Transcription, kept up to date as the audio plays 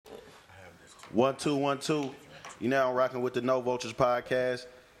1 2 1 2. You now rocking with the No Vultures podcast.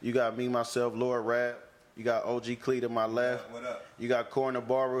 You got me, myself, Lord Rap. You got OG Clee to my left. What up? You got Corner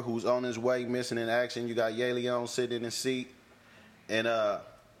Barber, who's on his way, missing in action. You got Yaleon sitting in the seat. And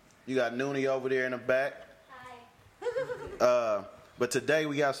you got Noonie over there in the back. Hi. But today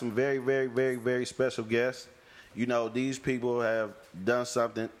we got some very, very, very, very special guests. You know, these people have done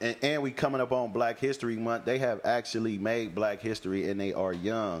something. And we coming up on Black History Month. They have actually made Black history, and they are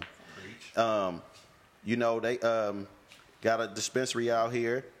young. You know, they got a dispensary out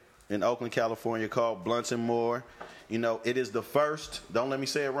here in Oakland, California called Bri Moore. You know, it is the first, don't let me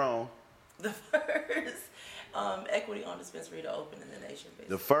say it wrong. The first equity-owned dispensary to open in the nation, basically.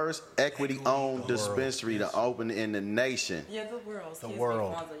 The first equity-owned dispensary to open in the nation. Yeah, the world. The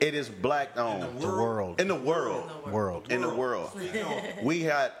world. It is black-owned. The world. In the world. In the world. We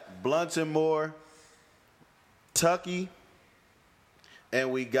had Bri Moore, Tucky,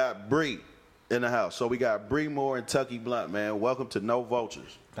 and we got Bri in the house. So we got Bri Moore and Tucky Blunt, man. Welcome to No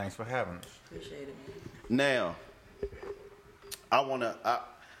Vultures. Thanks for having us. Appreciate it, Now, man.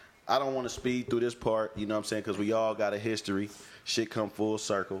 I don't want to speed through this part, you know what I'm saying, because we all got a history. Shit come full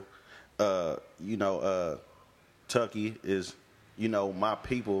circle. Tucky is, you know, my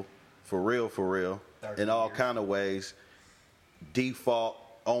people for real, in all kind of ways. Default,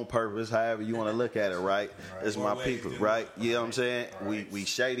 on purpose, however you want to look at it, right? It's my people, right? You know what I'm saying? We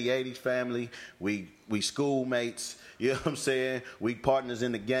shady 80s family. We schoolmates, you know what I'm saying? We partners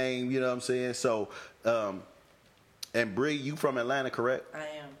in the game, you know what I'm saying? So, and Bri, you from Atlanta, correct? I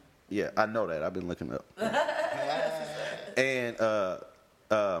am. Yeah, I know that. I've been looking up. And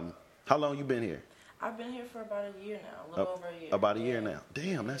how long you been here? I've been here for about a year now, a little over a year. About a year now.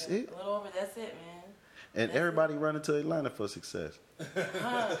 Damn, that's it? A little over, that's it, man. And that's everybody running to Atlanta for success.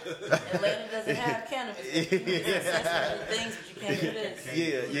 Atlanta doesn't have cannabis. You can do things, but you can't do this. Yeah.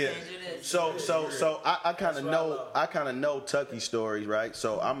 You can't do this. So I kind of know Tucky's stories, right?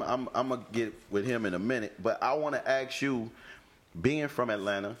 So I'm gonna get with him in a minute, but I want to ask you, being from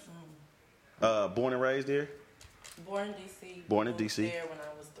Atlanta, born and raised there? Born in D.C. Born in D.C. There when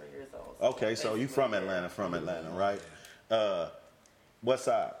I was 3 years old. Okay, so you from Atlanta, right? What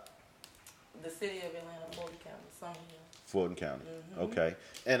side? The city of Atlanta, Fulton County, Summer Hill. Fulton County. Mm-hmm. Okay.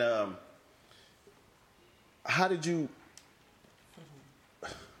 And how did you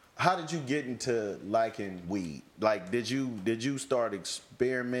get into liking weed? Like, did you start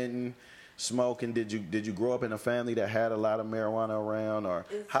experimenting, smoking? Did you grow up in a family that had a lot of marijuana around, or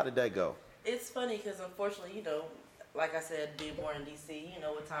how did that go? It's funny because unfortunately, you know, like I said, being born in D.C., you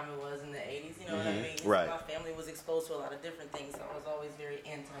know what time it was in the 80s, you know what I mean? Right. So my family was exposed to a lot of different things, so I was always very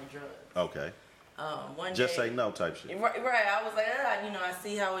anti-drugs. Okay. One Just day, say no type shit. Right. I was like, you know, I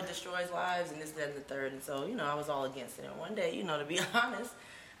see how it destroys lives and this, that, and the third. And so, you know, I was all against it. And one day, you know, to be honest,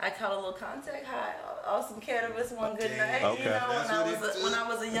 I caught a little contact high off some cannabis one good night. Okay. You know, when I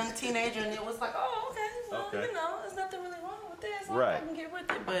was a young teenager, and it was like, oh, okay. Well, you know, there's nothing really wrong with this. I can get with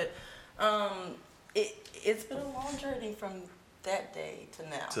it. But it's been a long journey from that day to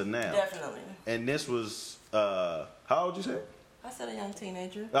now. Definitely. And this was, how old you say? I said a young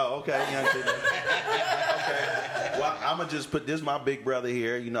teenager. Oh, okay, young teenager. Okay. Well, I'm going to just put this, my big brother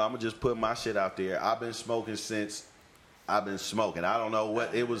here, you know, I'm going to just put my shit out there. I've been smoking since I've been smoking. I don't know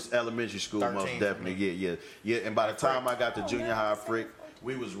what, it was elementary school, most definitely. Yeah. And by the time I got to junior high, frick,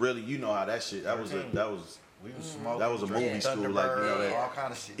 we was really, you know how that shit, that was We was smoking. That was a movie school, like, you know, that all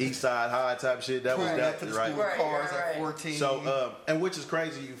kind of shit. East Side High type shit. That was that, right? Cars at 14. So, and which is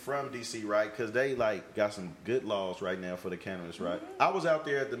crazy, you from DC, right? Because they like got some good laws right now for the cannabis, right? I was out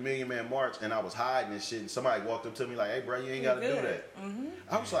there at the Million Man March and I was hiding and shit, and somebody walked up to me like, "Hey, bro, you ain't got to do that."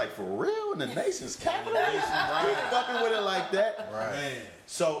 I was like, "For real? In the nation's capital? You fucking with it like that?" Right. Man.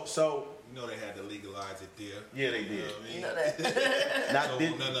 So. You know they had to legalize it there. Yeah, they did. You know that. Now,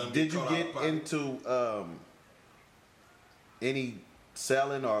 did you get into any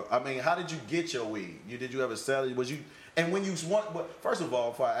selling, or I mean, how did you get your weed? Did you ever sell it? Was you, and when you want, first of all,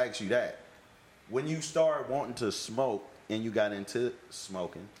 before I ask you that, when you started wanting to smoke and you got into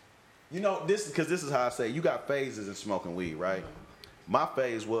smoking, you know, this is how I say, you got phases in smoking weed, right? My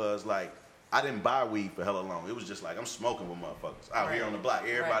phase was like, I didn't buy weed for hella long. It was just like, I'm smoking with motherfuckers out here on the block.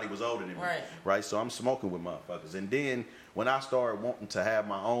 Everybody was older than me, right? So I'm smoking with motherfuckers. And then when I started wanting to have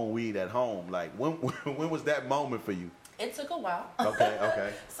my own weed at home, like when was that moment for you? It took a while.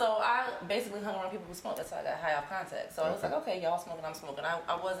 Okay. So I basically hung around people who smoked. That's how I got high off contact. So I was like, okay, y'all smoking, I'm smoking.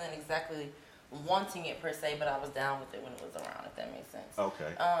 I wasn't exactly wanting it per se, but I was down with it when it was around, if that makes sense.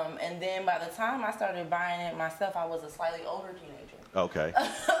 Okay. And then by the time I started buying it myself, I was a slightly older teenager. Okay.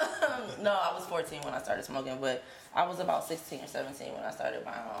 No, I was 14 when I started smoking, but I was about 16 or 17 when I started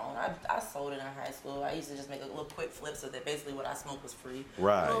buying my own. I sold it in high school. I used to just make a little quick flip so that basically what I smoked was free.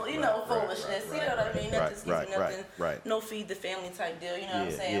 Right. Little, foolishness. You know what I mean? Nothing, right. no feed the family type deal. You know what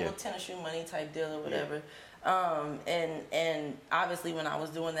I'm saying? A little tennis shoe money type deal or whatever. And obviously when I was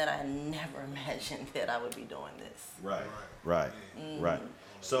doing that, I never imagined that I would be doing this. Right.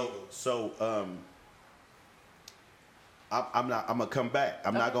 So I'm gonna come back.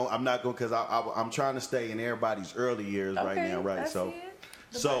 I'm not gonna because I'm trying to stay in everybody's early years right now, right? So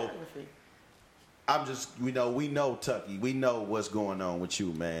I'm just we know Tucky, we know what's going on with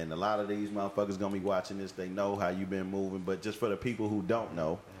you, man. A lot of these motherfuckers gonna be watching this. They know how you been moving, but just for the people who don't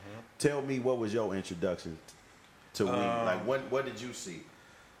know, tell me what was your introduction to weed? Like what did you see?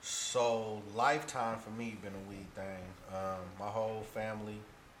 So lifetime for me been a weed thing. My whole family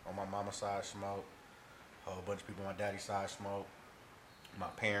on my mama's side smoke. A whole bunch of people on my daddy's side smoke. My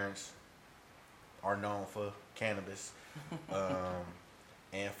parents are known for cannabis.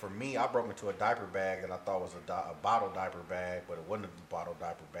 And for me, I broke into a diaper bag that I thought was a bottle diaper bag, but it wasn't a bottle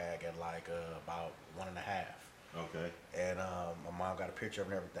diaper bag at like about 1.5. Okay. And my mom got a picture of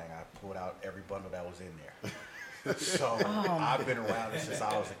it and everything. I pulled out every bundle that was in there. So I've been around it since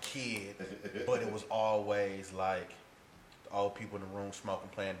I was a kid, but it was always like old people in the room smoking,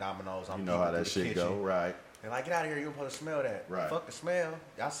 playing dominoes. You know how that shit go, right? They're like, get out of here, you're supposed to smell that. Right. Fuck the smell.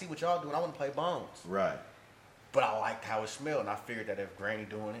 Y'all see what y'all doing. I want to play bones. Right. But I liked how it smelled, and I figured that if Granny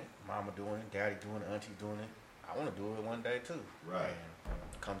doing it, Mama doing it, Daddy doing it, Auntie doing it, I want to do it one day too. Right.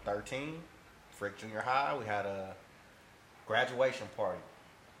 And come 13, Frick Junior High, we had a graduation party.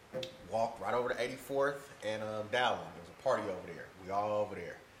 Walked right over to 84th and Dowling. There was a party over there. We all over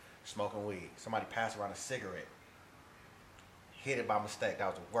there smoking weed. Somebody passed around a cigarette. Hit it by mistake. That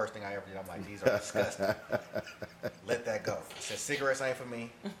was the worst thing I ever did. I'm like, these are disgusting. Let that go. I said, cigarettes ain't for me.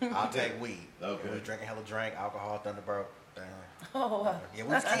 I'll take weed. Okay. We was drinking hella drink, alcohol, Thunderbird. Oh, wow. Yeah, we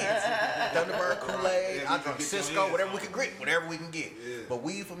was kids. Thunderbird, Kool-Aid. I drunk Cisco, whatever we could get, whatever we can get. Yeah. But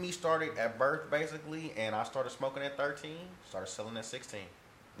weed for me started at birth, basically, and I started smoking at 13, started selling at 16.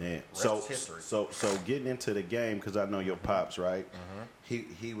 Yeah. Rest is history. So getting into the game, because I know your pops, right?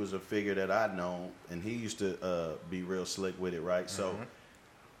 He was a figure that I know, and he used to be real slick with it, right? So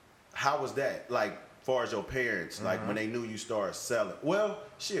how was that? Like, far as your parents, like when they knew you started selling? Well,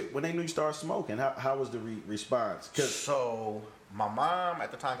 shit, when they knew you started smoking, how was the response? So my mom at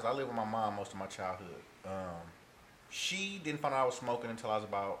the time, because I lived with my mom most of my childhood, she didn't find out I was smoking until I was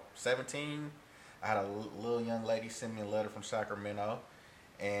about 17. I had a little young lady send me a letter from Sacramento.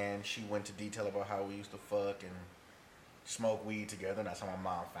 And she went to detail about how we used to fuck and smoke weed together, and that's how my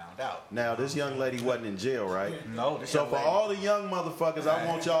mom found out. Now, this young lady wasn't in jail, right? No. So for all the young motherfuckers, I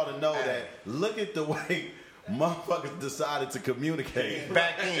want y'all to know that look at the way motherfuckers decided to communicate.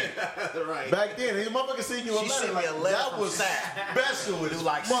 Back then. Right. Back then, these motherfuckers sent you a She letter. sent me a letter that from was Sac. special. It was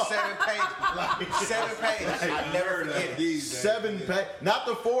like 7 pages. 7 pages. I never forget it. 7 pages. Not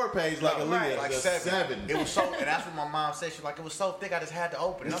the 4 page like Aaliyah. Like the 7. It was so, and that's what my mom said. She's like, it was so thick, I just had to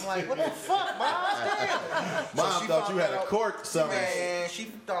open it. I'm like, what the fuck, Mom? Damn. Mom thought you had a court summons. Man, she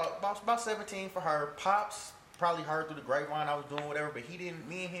thought about 17 for her. Pops probably heard through the grapevine I was doing whatever, but he didn't.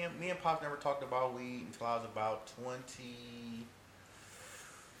 Me and Pops never talked about weed until I was about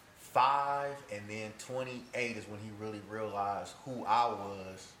 25, and then 28 is when he really realized who I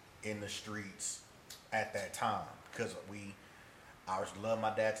was in the streets at that time. Because I was love my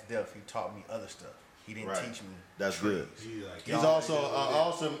dad to death. He taught me other stuff. He didn't teach me. That's trees. good. He's also an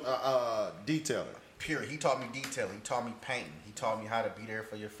awesome detailer. Period. He taught me detailing. He taught me painting. He taught me how to be there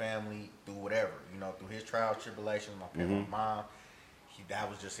for your family through whatever. Through his trials, tribulations, my parents, my mom. That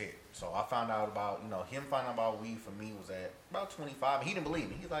was just it. So I found out about, him finding out about weed for me was at about 25. He didn't believe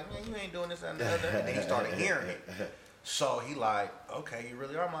me. He's like, man, you ain't doing this and the other. And then he started hearing it. So he like, okay, you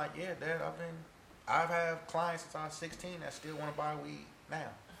really are? I'm like, yeah, Dad, I've had clients since I was 16 that still want to buy weed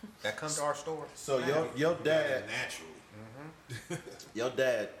now. That come to our store. So your dad, naturally. Your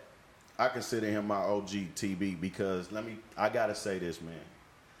dad, I consider him my OG TB because I gotta say this, man.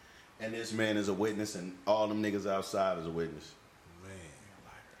 And this man is a witness, and all them niggas outside is a witness. Man.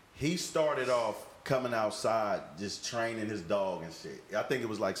 He started off coming outside just training his dog and shit. I think it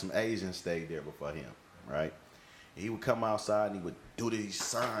was like some Asians stayed there before him, right? He would come outside and he would do these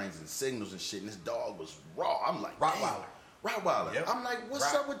signs and signals and shit, and his dog was raw. I'm like, Rottweiler. Yep. I'm like,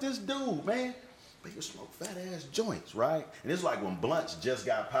 what's up with this dude, man? But he would smoke fat ass joints, right? And it's like when blunts just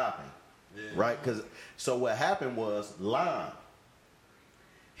got popping, right? So what happened was Lime.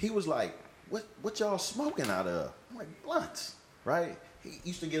 He was like, what y'all smoking out of? I'm like, blunts, right? he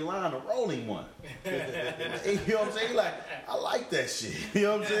used to get line to roll him one. You know what I'm saying? He like, I like that shit. You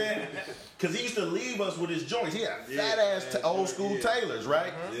know what I'm saying? Because he used to leave us with his joints. He had fat ass old school tailors,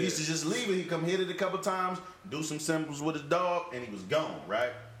 right? He used to just leave it. He'd come hit it a couple times, do some symbols with his dog, and he was gone,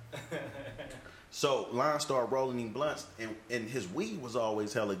 right? So Lon started rolling him blunts, and his weed was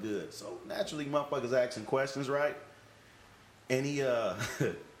always hella good. So naturally, motherfuckers asking questions, right? And he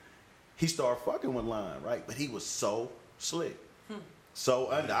he started fucking with Lon, right? But he was so slick.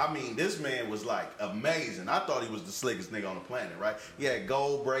 So, I mean, this man was like amazing. I thought he was the slickest nigga on the planet, right? He had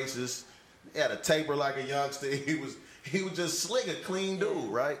gold braces, he had a taper like a youngster. He was just slick, a clean dude,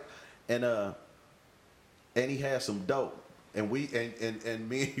 right? And he had some dope. And we and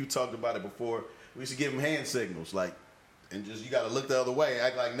me and you talked about it before. We used to give him hand signals, like, and just you gotta look the other way,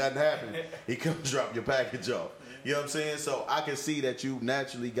 act like nothing happened. He comes drop your package off. You know what I'm saying? So I can see that you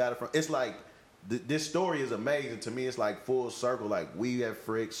naturally got it from. It's like this story is amazing to me. It's like full circle. Like we at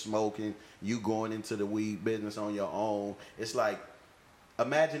Frick smoking, you going into the weed business on your own. It's like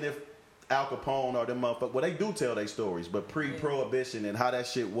imagine if Al Capone or them motherfuckers. Well, they do tell their stories, but pre-prohibition and how that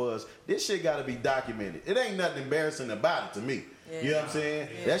shit was. This shit got to be documented. It ain't nothing embarrassing about it to me. Yeah. You know what I'm saying?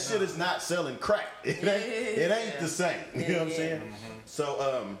 Yeah. That shit is not selling crack. It ain't the same. You know what I'm saying?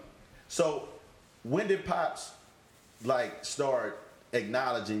 Mm-hmm. So when did Pops like start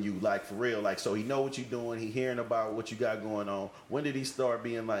acknowledging you, like for real? Like, so he know what you're doing. He hearing about what you got going on. When did he start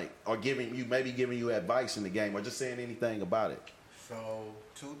being like, or giving you advice in the game, or just saying anything about it? So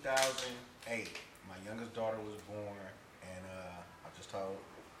 2008, my youngest daughter was born, and I just told,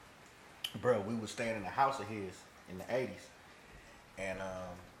 bro, we was staying in a house of his in the 80s, and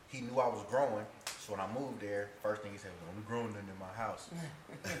he knew I was growing. So when I moved there, first thing he said was, "I'm growing in my house."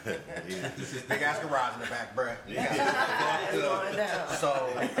 Big ass garage in the back, bro. So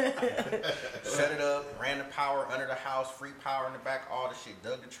set it up, ran the power under the house, free power in the back, all the shit,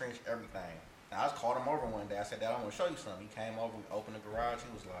 dug the trench, everything. I just called him over one day. I said, "Dad, I want to show you something." He came over, we opened the garage.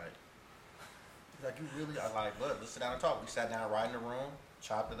 He was like, "You really?" I was like, "Bud, let's sit down and talk." We sat down right in the room,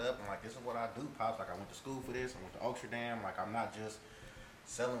 chopped it up. I'm like, "This is what I do, Pops. Like, I went to school for this. I went to Oakland. Like, I'm not just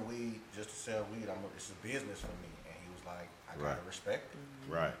selling weed just to sell weed. It's a business for me." And he was like, "I gotta respect it."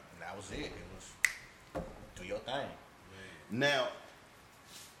 Right. And that was it. It was do your thing. Now,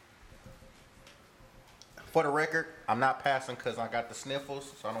 for the record, I'm not passing because I got the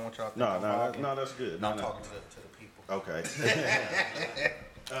sniffles, so I don't want y'all to think I'm talking. No, that's good. No, I'm talking to the people. Okay.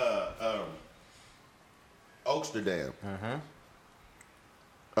 Oaksterdam. Mm-hmm.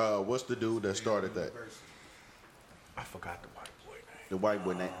 What's the dude that started that? I forgot the white boy name. The white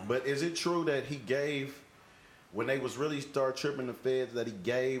boy name. But is it true that he gave, when they was really start tripping the feds, that he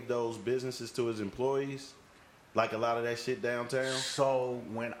gave those businesses to his employees? Like a lot of that shit downtown? So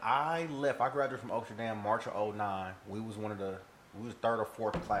when I left, I graduated from Oakland March of 2009. We was third or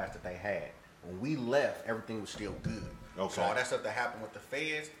fourth class that they had. When we left, everything was still good. Okay. So all that stuff that happened with the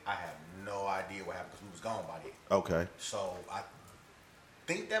feds, I have no idea what happened because we was gone by then. Okay. So I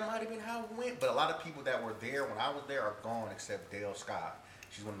think that might have been how it went. But a lot of people that were there when I was there are gone except Dale Scott.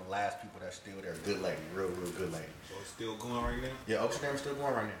 She's one of the last people that's still there. Good lady, real good lady. So it's still going right now? Yeah, Oakland is still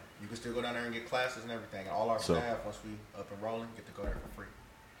going right now. You can still go down there and get classes and everything. And all our staff, once we up and rolling, get to go there for free.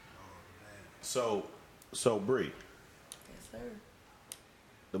 Oh, man. So Bri, Yes, sir.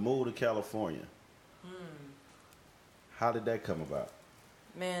 the move to California. How did that come about?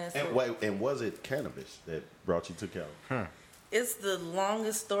 Man, And was it cannabis that brought you to California? it's the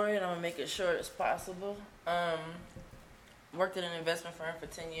longest story, and I'm gonna make it short as possible. Worked at an investment firm for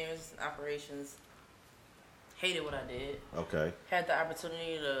 10 years, operations. Hated what I did. Okay. Had the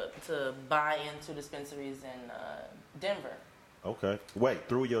opportunity to buy into dispensaries in Denver. Okay. Wait,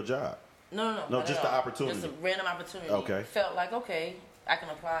 through your job? No, No, not just at the all. opportunity. Just a random opportunity. Okay. Felt like, okay, I can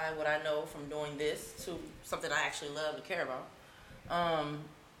apply what I know from doing this to something I actually love and care about.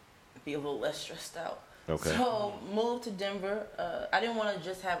 Be a little less stressed out. Okay. So moved to Denver. I didn't want to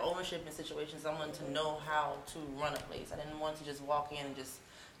just have ownership in situations. I wanted to know how to run a place. I didn't want to just walk in and just,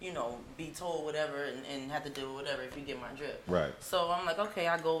 be told whatever and have to do whatever, if you get my drift. Right. So I'm like, okay,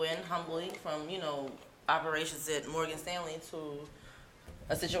 I go in humbly from, operations at Morgan Stanley to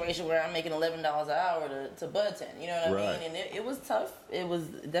a situation where I'm making $11 an hour to bud tend. You know what I Right. mean? And it was tough. It was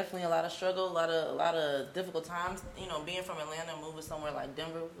definitely a lot of struggle, a lot of difficult times. Being from Atlanta, moving somewhere like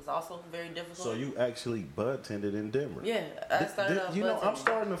Denver was also very difficult. So you actually bud tended in Denver? Yeah, I started out bud I'm tending.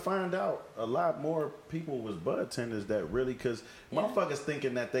 starting to find out a lot more people was bud tenders that really, because motherfuckers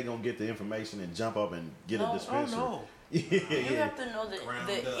thinking that they gonna get the information and jump up and get a dispensary. Oh, no. You have to know Ground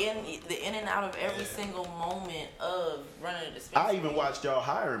the up. in and out of every single moment of running a dispensary. I even watched y'all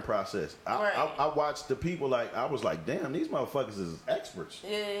hiring process. I watched the people, like, I was like, damn, these motherfuckers is experts.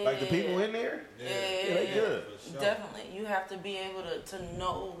 Yeah, like the people in there, Yeah, they good. For sure. Definitely. You have to be able to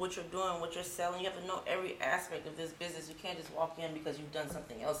know what you're doing, what you're selling. You have to know every aspect of this business. You can't just walk in because you've done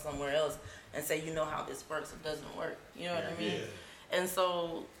something else somewhere else and say you know how this works. It doesn't work. You know what I mean? Yeah. And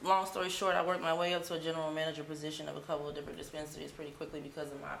so, long story short, I worked my way up to a general manager position of a couple of different dispensaries pretty quickly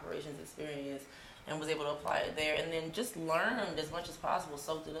because of my operations experience, and was able to apply it there. And then just learned as much as possible,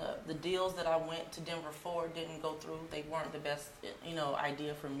 soaked it up. The deals that I went to Denver for didn't go through. They weren't the best,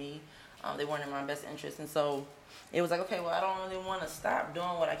 idea for me. They weren't in my best interest. And so it was like, okay, well, I don't really want to stop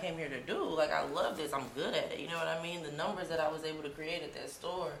doing what I came here to do. Like, I love this. I'm good at it. You know what I mean? The numbers that I was able to create at that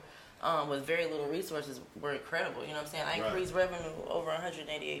store with very little resources were incredible. You know what I'm saying? I increased revenue over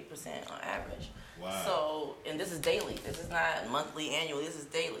 188% on average. Wow. So, and this is daily. This is not monthly, annually. This is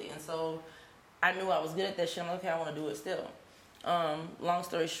daily. And so I knew I was good at that shit. I'm like, okay, I want to do it still. Long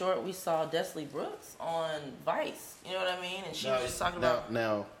story short, we saw Desley Brooks on Vice. You know what I mean? And she was just talking about...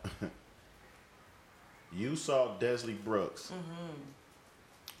 Now, you saw Desley Brooks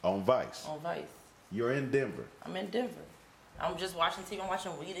on Vice. On Vice. You're in Denver. I'm in Denver. I'm just watching TV. I'm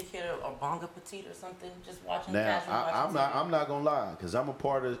watching Weeda Kid or Bonga Petite or something. Just watching. Now, casual watching TV. I'm not gonna lie, because I'm a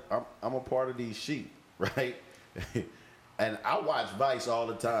part of these sheep, right? And I watch Vice all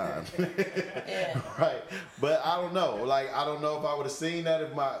the time. Yeah. Right. But I don't know. Like, I don't know if I would have seen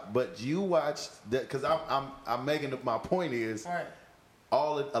that but you watched that, because I'm making my point is Right.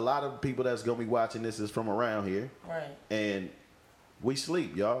 a lot of people that's gonna be watching this is from around here. Right. And we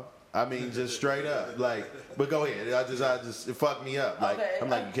sleep, y'all. I mean, just straight up, like. But go ahead. It fucked me up. Like, Okay. I'm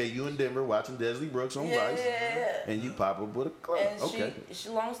like, okay, you in Denver watching Desley Brooks on Vice, And you pop up with a club. And Okay. she,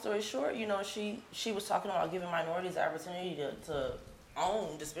 long story short, she was talking about giving minorities the opportunity to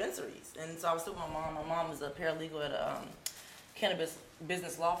own dispensaries. And so I was with my mom. My mom is a paralegal at a cannabis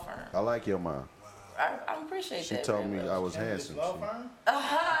business law firm. I like your mom. I appreciate She that. told very me much. I was handsome. She told me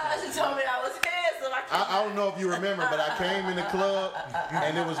I was handsome. I don't know if you remember, but I came in the club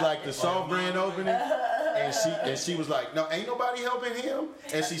and it was like the soft grand opening, and she was like, "No, ain't nobody helping him."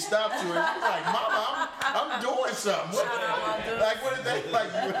 And she stopped you and she was like, "Mama, I'm doing something." What did they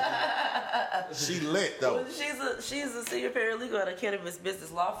like? She lit though. Well, she's a senior paralegal at a cannabis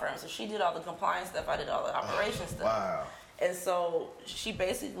business law firm, so she did all the compliance stuff. I did all the operation stuff. Wow. And so she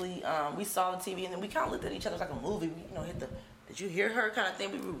basically, we saw the TV, and then we kind of looked at each other like a movie. We, hit the, did you hear her kind of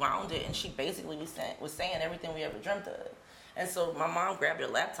thing? We rewound it, and she basically was saying everything we ever dreamt of. And so my mom grabbed her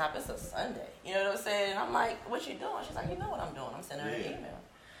laptop. It's a Sunday. You know what I'm saying? And I'm like, what you doing? She's like, you know what I'm doing. I'm sending her an email.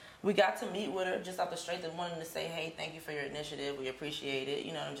 We got to meet with her just off the strength of wanting to say, hey, thank you for your initiative. We appreciate it.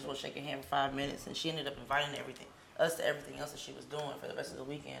 I'm just going to shake her hand for 5 minutes. And she ended up inviting us to everything else that she was doing for the rest of the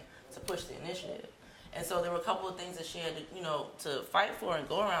weekend to push the initiative. And so there were a couple of things that she had to, to fight for and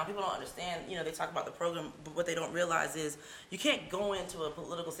go around. People don't understand, they talk about the program, but what they don't realize is you can't go into a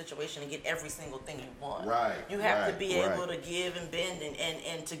political situation and get every single thing you want. Right. You have to be able to give and bend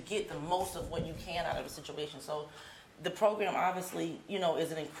and to get the most of what you can out of a situation. So the program obviously,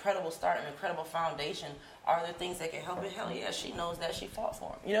 is an incredible start, an incredible foundation. Are there things that can help it? Hell yeah, she knows that. She fought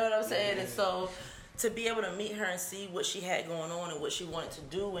for them. You know what I'm saying? And so to be able to meet her and see what she had going on and what she wanted to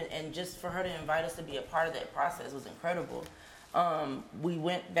do, and just for her to invite us to be a part of that process was incredible. We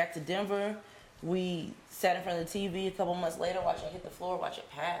went back to Denver. We sat in front of the TV a couple months later, watching it hit the floor, watch it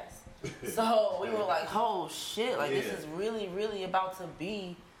pass. So we were like, oh shit, this is really, really about to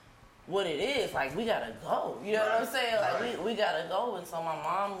be what it is. Like, we gotta go. You know what I'm saying? Like, we gotta go. And so my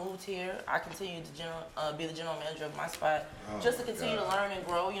mom moved here. I continued to be the general manager of my spot, just to continue to learn and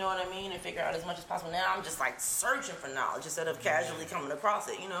grow, you know what I mean, and figure out as much as possible. Now I'm just like searching for knowledge instead of casually coming across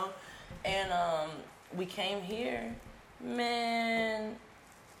it, And we came here, man.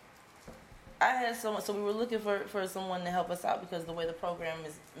 I had someone, so we were looking for someone to help us out, because the way the program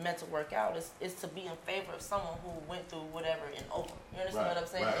is meant to work out is to be in favor of someone who went through whatever in Oakland. You understand what I'm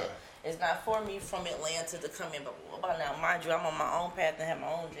saying? Right. It's not for me from Atlanta to come in, but what about now? Mind you, I'm on my own path and have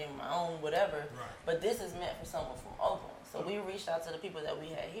my own dream, my own whatever. Right. But this is meant for someone from Oakland. So we reached out to the people that we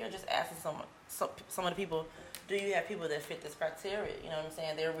had here, just asking some of the people, do you have people that fit this criteria? You know what I'm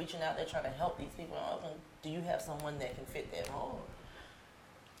saying? They're reaching out, they're trying to help these people in Oakland. Do you have someone that can fit that mold?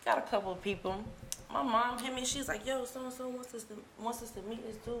 Got a couple of people. My mom hit me. She's like, "Yo, so and so wants us to meet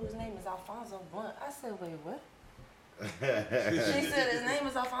this dude. His name is Alfonso Blunt." I said, "Wait, what?" She said his name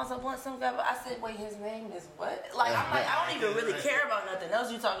is Alfonso Blunt. Some guy. I said, wait, his name is what? Like I'm like, I don't even really care about nothing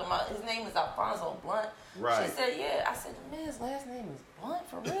else you talking about. His name is Alfonso Blunt. Right. She said, yeah. I said, the man's last name is Blunt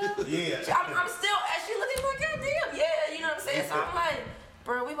for real. Yeah. I'm still. And she looking like, goddamn, yeah. You know what I'm saying? So I'm like,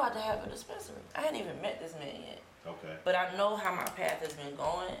 bro, we about to have a dispensary. I hadn't even met this man yet. Okay. But I know how my path has been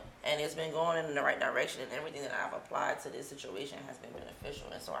going, and it's been going in the right direction, and everything that I've applied to this situation has been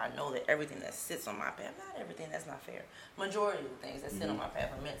beneficial. And so I know that everything that sits on my path, not everything, that's not fair, majority of the things that sit on my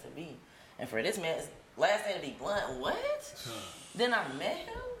path are meant to be. And for this man's last name to be Blunt, what? Then I met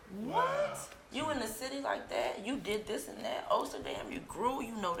him? What? Wow. You in the city like that? You did this and that? Amsterdam, you grew,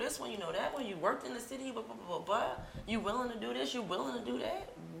 you know this one, you know that one, you worked in the city, blah, blah, blah, blah. You willing to do this, you willing to do that?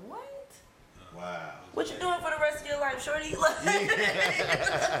 What? Wow. What you doing for the rest of your life, shorty?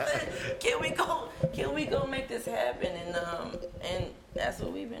 Can we go make this happen? And that's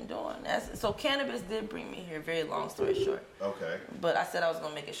what we've been doing. So cannabis did bring me here. Very long story short. Okay. But I said I was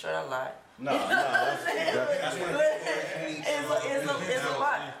gonna make it short. I lied. No, that's It's a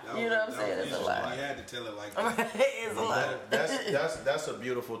lot. You know what I'm saying? It's a lot. You had to tell it like that. It's a lot. That's a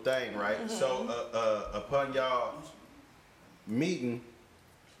beautiful thing, right? Mm-hmm. So upon y'all meeting,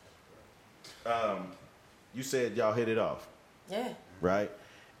 you said y'all hit it off, Yeah. right?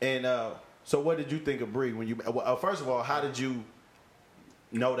 And so what did you think of Bri when you? Well, first of all, how did you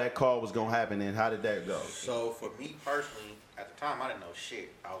know that call was gonna happen, and how did that go? So for me personally, at the time I didn't know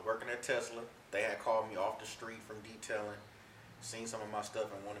shit. I was working at Tesla. They had called me off the street from detailing, seen some of my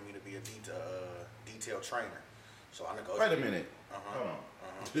stuff, and wanted me to be a detail trainer. So I negotiated. Wait a minute. Hold on.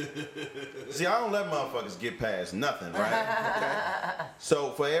 See, I don't let motherfuckers get past nothing, right? Okay.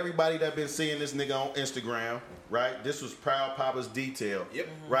 So for everybody that been seeing this nigga on Instagram, right? This was Proud Papa's Detail. Yep.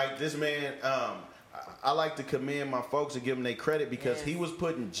 Right? This man, I like to commend my folks and give them their credit because he was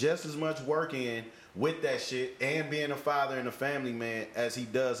putting just as much work in with that shit and being a father and a family man as he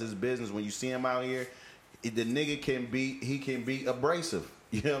does his business. When you see him out here, the nigga can be abrasive.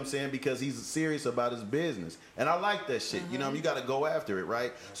 You know what I'm saying? Because he's serious about his business. And I like that shit. You know, you got to go after it,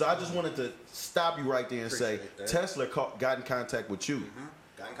 right? So I just wanted to stop you right there and say, Tesla got in contact with you.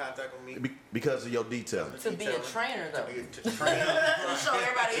 Got in contact with me. Because of your detailing. To be a trainer, though. To train. Show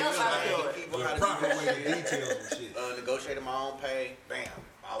everybody else how to do it. People how to Proper do way it. to details and shit. Negotiated my own pay. Bam.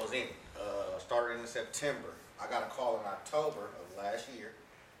 I was in it. Started in September. I got a call in October of last year.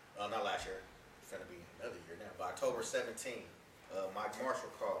 Not last year. It's going to be another year now. But October 17th. Mike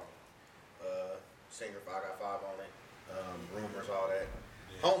Marshall called me, singer for I Got Five on it, rumors, all that.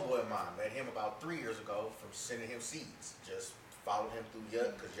 Yeah. Homeboy of mine, met him about 3 years ago from sending him seeds. Just followed him through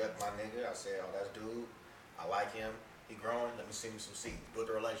Yuck, because Yuck my nigga. I said, oh, that's dude. I like him. He growing. Let me send him some seeds. Build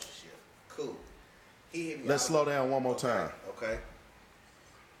a relationship. Cool. He hit me. Let's slow down one more time. Okay.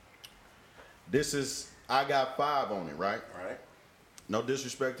 This is I Got Five on it, right? All right. No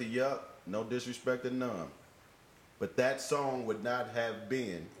disrespect to Yuck. No disrespect to none. But that song would not have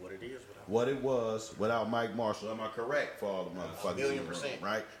been what it is without what it was without Mike Marshall. Am I correct for all the motherfuckers? 1,000,000%.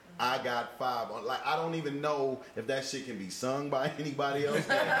 Right? I Got Five on. Like, I don't even know if that shit can be sung by anybody else.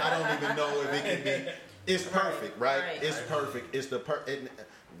 I don't even know if it can be. It's perfect, right? It's perfect. It's the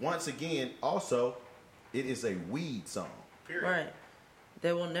once again, also, it is a weed song. Period. Right.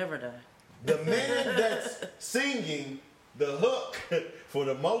 They will never die. The man that's singing the hook for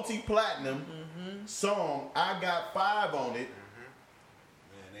the multi-platinum song, I Got Five on it,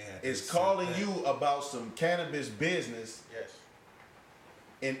 is calling you about some cannabis business,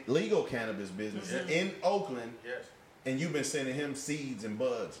 in legal cannabis business in Oakland, and you've been sending him seeds and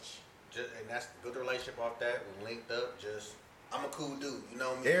buds. And that's a good relationship off that. We linked up. I'm a cool dude, you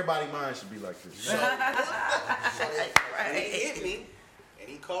know me. Everybody's mind should be like this. So he hit me, and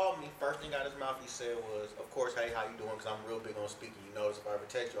he called me. First thing out of his mouth he said was, of course, hey, how you doing? Because I'm real big on speaking. You notice if I ever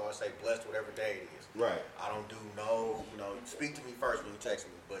text you, I always say blessed whatever day it is. Right. I don't do speak to me first when you text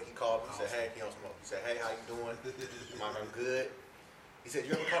me. But he called me, he said, hey, he don't smoke. He said, hey, how you doing? I'm good. He said,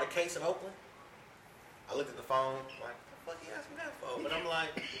 you ever caught a case in Oakland? I looked at the phone, like, what the fuck he asked me that for? But I'm like,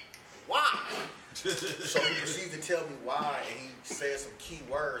 why? So he proceeded to tell me why, and he said some key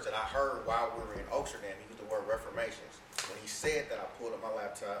words that I heard while we were in Amsterdam. He used the word reformations. When he said that, I pulled up my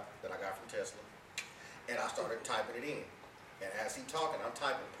laptop that I got from Tesla, and I started typing it in. And as he talking, I'm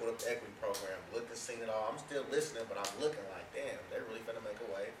typing, pull up the equity program, looking, seeing it all. I'm still listening, but I'm looking like, damn, they're really finna make a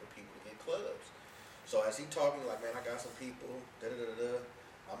way for people to get clubs. So as he talking, like, man, I got some people, da-da-da-da-da.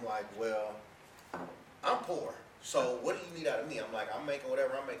 I'm like, well, I'm poor. So what do you need out of me? I'm like, I'm making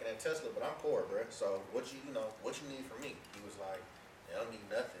whatever I'm making at Tesla, but I'm poor, bro. So what you need from me? He was like, they don't need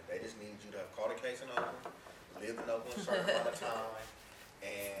nothing. They just need you to have caught a case in Oakland, lived in Oakland a certain amount of time,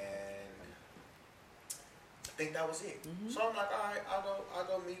 and think that was it. So I'm like, all right, I'll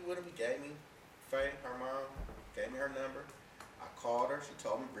go meet with him. He gave me Faye, her mom, gave me her number. I called her. She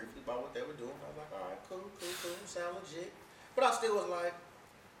told me briefly about what they were doing. I was like, all right, cool, sound legit. But I still was like,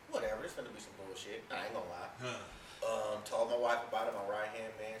 whatever, this finna be some bullshit. I ain't gonna lie. Told my wife about it, my right hand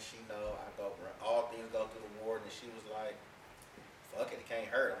man. She know I go, all things go through the warden, and she was like, fuck it can't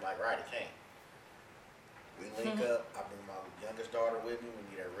hurt. I'm like, right, it can't. We link up. I bring my youngest daughter with me. We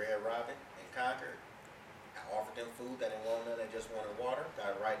meet at Red Robin in Concord. I offered them food. They didn't want none. They just wanted water.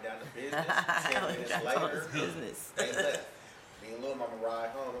 Got it right down to business. 10 minutes later, they left. Me and Lil Mama ride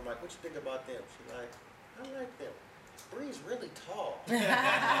home. I'm like, what you think about them? She's like, I like them. Bri's really tall. I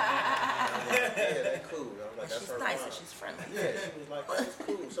was like, yeah, that's cool. I was like, that's she's her nice mom. and she's friendly. Yeah, she was like, that's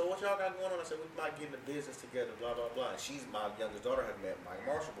cool. So what y'all got going on? I said, we might get into business together, blah, blah, blah. And she's, my youngest daughter had met Mike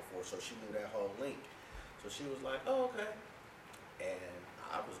Marshall before, so she knew that whole link. So she was like, oh, okay. And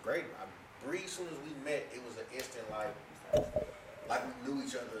I was great. Bri, as soon as we met, it was an instant, like we knew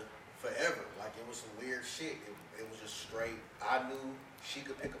each other forever. Like, it was some weird shit. It was just straight. I knew she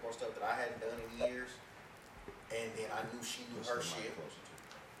could pick up on stuff that I hadn't done in years. And then I knew she knew her shit.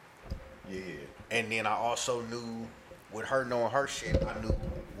 Yeah. And then I also knew, with her knowing her shit, I knew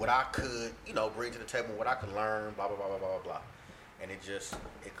what I could, bring to the table, what I could learn, blah, blah, blah, blah, blah, blah. And it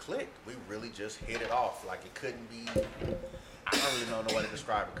clicked. We really just hit it off. Like, it couldn't be, I don't really know no way to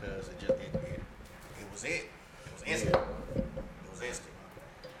describe it, because it was it. It was instant. It was instant.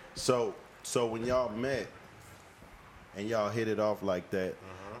 So when y'all met and y'all hit it off like that,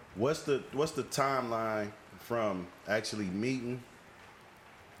 what's the timeline from actually meeting,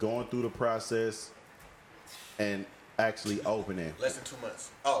 going through the process, and actually opening? Less than 2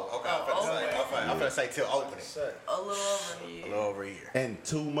 months. Oh, okay. I'm gonna say till opening. A little over a year. A little over a year. And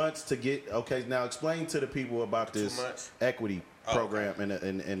 2 months to get, okay, now explain to the people about this equity program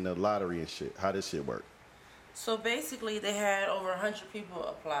and the lottery and shit. How this shit work? So basically, they had over 100 people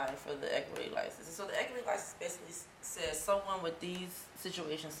apply for the equity license. So the equity license basically says someone with these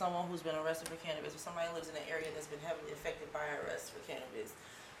situations, someone who's been arrested for cannabis, or somebody who lives in an area that's been heavily affected by arrests for cannabis,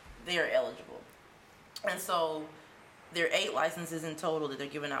 they are eligible. And so there are 8 licenses in total that they're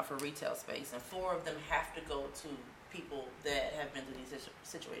giving out for retail space, and 4 of them have to go to people that have been through these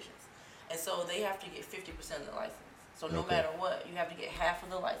situations. And so they have to get 50% of the license. So no matter what, you have to get half of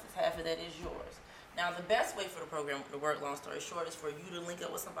the license, half of that is yours. Now, the best way for the program to work, long story short, is for you to link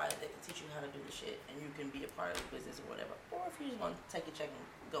up with somebody that can teach you how to do the shit, and you can be a part of the business or whatever. Or if you just want to take a check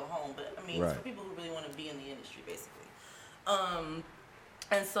and go home. But, I mean, it's for people who really want to be in the industry, basically.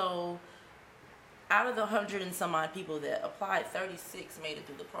 And so, out of the 100 and some odd people that applied, 36 made it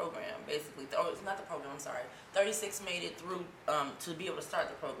through the program, basically. Oh, it's not the program, I'm sorry. 36 made it through to be able to start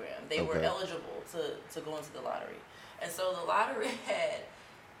the program. They were eligible to go into the lottery. And so, the lottery had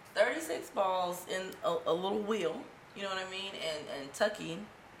 36 balls in a little wheel, you know what I mean? And Tucky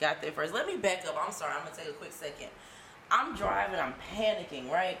got there first. Let me back up. I'm sorry. I'm going to take a quick second. I'm driving. I'm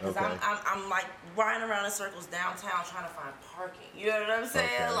panicking, right? Because I'm like riding around in circles downtown trying to find parking. You know what I'm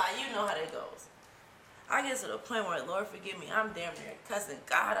saying? Like, you know how that goes. I get to the point where, Lord forgive me, I'm damn near cussing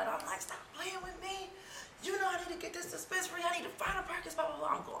God out. I'm like, stop playing with me. You know I need to get this dispensary. I need to find a parking spot. Blah, blah,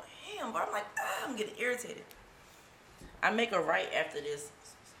 blah. I'm going ham, but I'm like, I'm getting irritated. I make a right after this.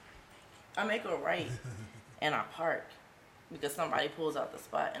 I make a right and I park because somebody pulls out the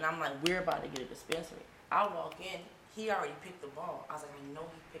spot, and I'm like, we're about to get a dispensary. I walk in, he already picked the ball. I was like, I know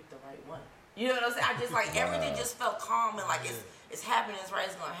he picked the right one. You know what I'm saying? I just like everything just felt calm and like it's happening, it's right,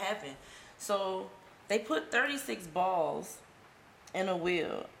 it's gonna happen. So they put 36 balls in a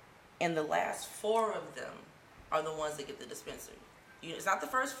wheel, and the last 4 of them are the ones that get the dispensary. It's not the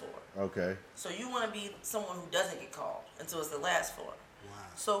first 4. Okay. So you want to be someone who doesn't get called until it's the last 4.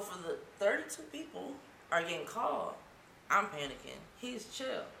 So for the 32 people are getting called, I'm panicking. He's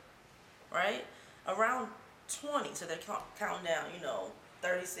chill, right? Around 20, so they're counting down,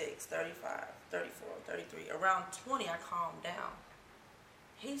 36, 35, 34, 33. Around 20, I calm down.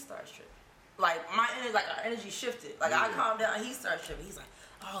 He starts tripping. Like, our energy shifted. Like, I calm down, and he starts tripping. He's like,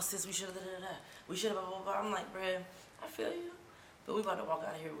 oh, sis, we should have da-da-da. We should have blah, blah, blah. I'm like, bruh, I feel you. But we about to walk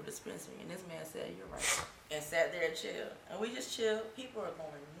out of here with a dispensary. And this man said, you're right. And sat there and chilled. And we just chilled. People are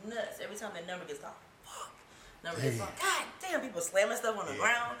going nuts. Every time that number gets called, fuck. Number gets called, God damn, people slamming stuff on the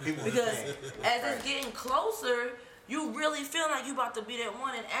ground. Because as it's getting closer, you really feel like you about to be that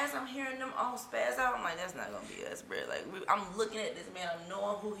one. And as I'm hearing them all spaz out, I'm like, that's not going to be us, bro. Like, I'm looking at this man. I'm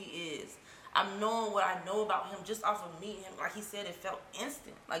knowing who he is. I'm knowing what I know about him just off of meeting him. Like he said, it felt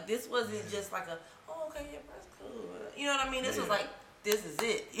instant. Like, this wasn't just like okay, yeah, bro, that's cool. You know what I mean? This was like, this is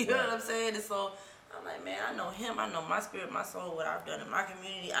it. You know what I'm saying? And so I'm like, man, I know him. I know my spirit, my soul, what I've done in my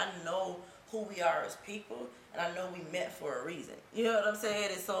community. I know who we are as people, and I know we met for a reason. You know what I'm saying?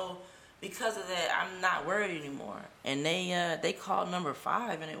 And so because of that, I'm not worried anymore. And they called number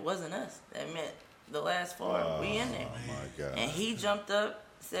 5, and it wasn't us. That meant the last 4. We in there. Oh my God. And he jumped up,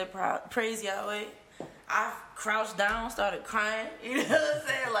 said, "Praise Yahweh." I crouched down, started crying. You know what I'm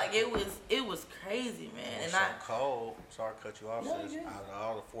saying? Like it was crazy, man. And so cold. Sorry to cut you off. No, Sis. you're good. Out of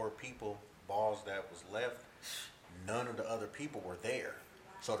all the 4 people, balls that was left, none of the other people were there.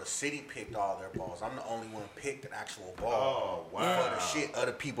 So the city picked all their balls. I'm the only one picked an actual ball. Oh, wow. For the shit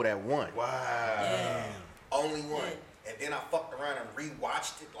other people that won. Wow. Yeah. Only one. Yeah. And then I fucked around and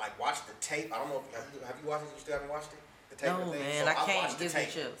rewatched it, like watched the tape. I don't know if have you watched it? You still haven't watched it? The tape No, and thing? man, So I can't. watched the Gives me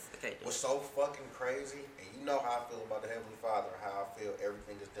tape. chills. I can't It do was it. so fucking crazy. And you know how I feel about the Heavenly Father and how I feel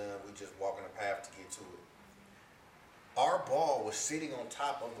everything is done. We just walking the path to get to it. Our ball was sitting on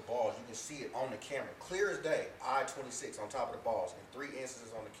top of the balls. You can see it on the camera. Clear as day, I-26 on top of the balls in 3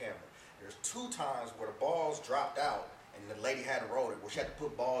 instances on the camera. There's 2 times where the balls dropped out and the lady hadn't rolled it, where she had to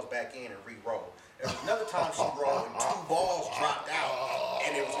put balls back in and re-roll. There's another time she rolled and 2 balls dropped out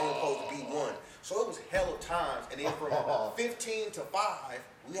and it was only supposed to be 1. So it was hell of times. And then from 15 to 5,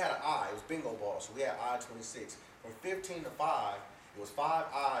 we had an I. It was bingo balls, so we had I-26. From 15 to 5, it was 5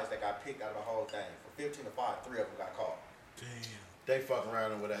 eyes that got picked out of the whole thing. From 15 to 5, 3 of them got caught. Damn. They fuck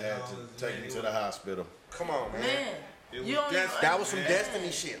around and would have had to take me to the hospital. Come on, man. Man, It you was don't destiny, That was some man.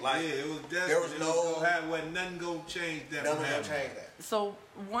 destiny shit. Like, Yeah, it was destiny. there was It no- gonna happen, wasn't nothing gonna change that. nothing from gonna happening. change that. So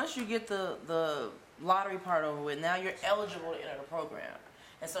once you get the lottery part over with, now you're eligible to enter the program.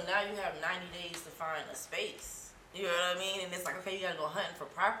 And so now you have 90 days to find a space. You know what I mean? And it's like, okay, you gotta go hunting for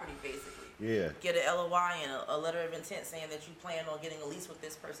property, basically. Yeah. Get an LOI and a letter of intent saying that you plan on getting a lease with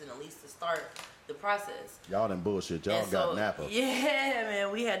this person, at least to start the process. Y'all done bullshit. Y'all And got so, Napa. Yeah,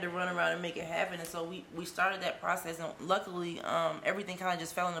 man, we had to run around and make it happen. And so we started that process, and luckily, everything kind of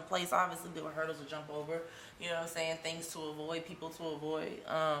just fell into place. Obviously, there were hurdles to jump over. You know what I'm saying? Things to avoid, people to avoid.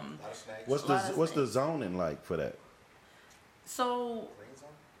 A lot of snakes. What's the zoning like for that? So Green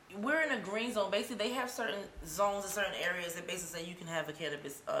zone? we're in a green zone. Basically, they have certain zones in certain areas that basically say you can have a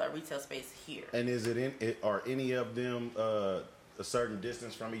cannabis retail space here. And is are any of them a certain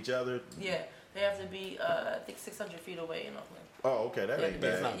distance from each other? Yeah, they have to be, I think, 600 feet away in Oakland. Oh, okay, that ain't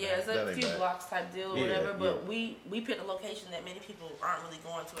bad. Yeah, it's That a ain't few bad. blocks type deal or Yeah, whatever. But yeah. we picked a location that many people aren't really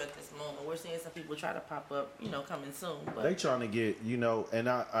going to at this moment. We're seeing some people try to pop up, coming soon. But They trying to get, and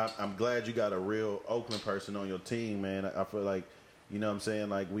I'm glad you got a real Oakland person on your team, man. I feel like, you know what I'm saying,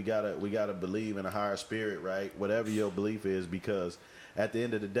 like we gotta believe in a higher spirit, right? Whatever your belief is, because at the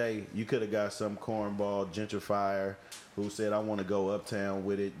end of the day, you could have got some cornball gentrifier who said, I want to go uptown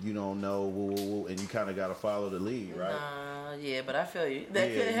with it. You don't know, woo, woo, woo, and you kind of got to follow the lead, right? yeah, but I feel you.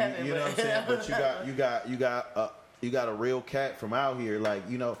 That could happen. You know what I'm saying? But you got a real cat from out here. Like,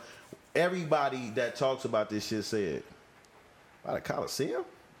 everybody that talks about this shit said, "By the Coliseum."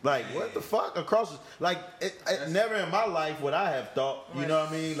 Like, what the fuck? Across, like, never in my life would I have thought. You know what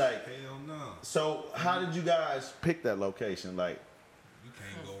I mean? Like, Hell no. so how did you guys pick that location? Like, You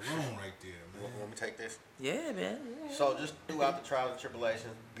can't go wrong right there, man. Want me to take this? Yeah, man. Yeah. So just throughout the trials and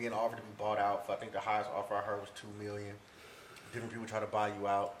tribulations, being offered to be bought out, I think the highest offer I heard was $2 million. Different people try to buy you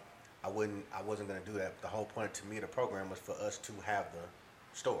out. I wasn't gonna do that. The whole point to me of the program was for us to have the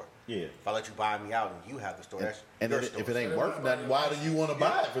store. yeah. If I let you buy me out and you have the store, that's And your if store. it ain't worth nothing, why do you want to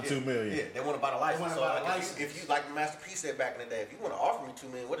buy it for $2 million? Yeah, they want to buy the license. wanna So buy the like, license. if you like Master P said back in the day, if you want to offer me $2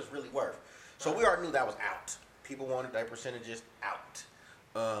 million, what it's really worth? So we already knew that was out. People wanted their percentages out.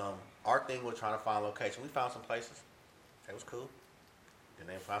 Our thing was trying to find location. We found some places. That was cool. Then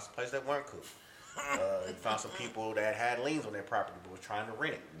they found some places that weren't cool. We found some people that had liens on their property but was trying to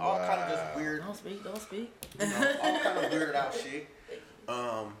rent it. All kind of just weird, Don't speak. all kind of weirded out shit.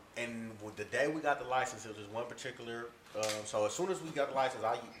 And with the day we got the license, it was just one particular. So as soon as we got the license,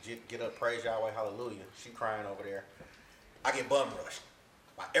 I get up, praise Yahweh, hallelujah. She crying over there. I get bum rushed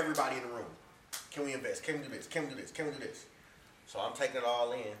by everybody in the room. Can we invest? Can we do this? Can we do this? Can we do this? So I'm taking it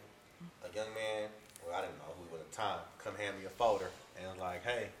all in. A young man, well, I didn't know who he was at the time, come hand me a folder and was like,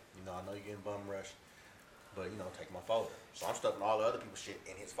 hey, I know you're getting bum rushed, but take my folder. So I'm stuffing all the other people's shit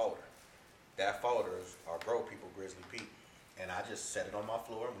in his folder. That folder is our Grow People Grizzly Pete. And I just set it on my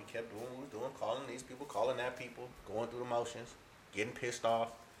floor, and we kept doing what we was doing, calling these people, calling that people, going through the motions, getting pissed off.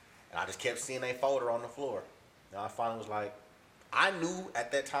 And I just kept seeing a folder on the floor. And I finally was like, I knew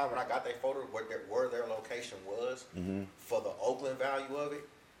at that time when I got that folder where their location was for the Oakland value of it,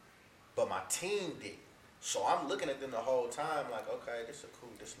 but my team didn't. So I'm looking at them the whole time like, okay, this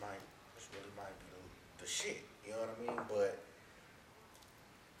really might be the shit. You know what I mean? But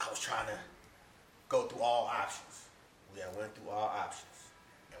I was trying to go through all options. We had went through all options,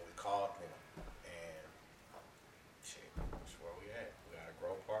 and we called them.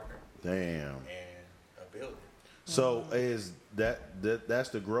 Damn. and a building. So is that's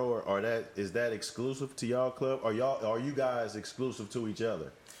the grower, or is that exclusive to y'all club? Are you guys exclusive to each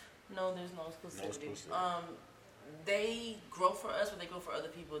other? No, there's no exclusivity. No exclusivity. They grow for us, but they grow for other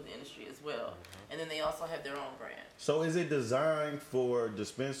people in the industry as well. And then they also have their own brand. So is it designed for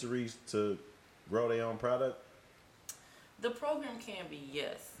dispensaries to grow their own product? The program can be,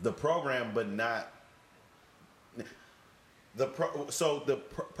 yes. The program, but not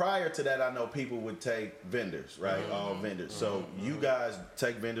prior to that, I know people would take vendors, right? All vendors. So you guys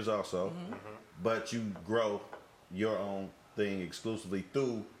take vendors also, but you grow your own thing exclusively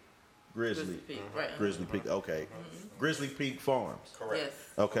through Grizzly Peak, right? Grizzly Peak. Okay, Grizzly Peak Farms. Correct. Yes.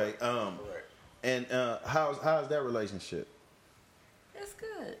 Okay. Correct. And how's that relationship? It's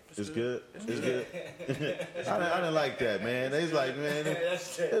good. It's good. It's good. I didn't like that, man. They was like, man,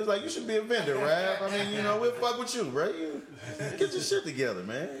 it was like you should be a vendor, Rap. I mean, you know, we'll fuck with you, right? Get your shit together,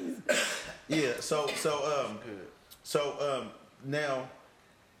 man. Yeah. So now,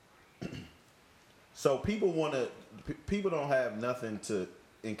 so people don't have nothing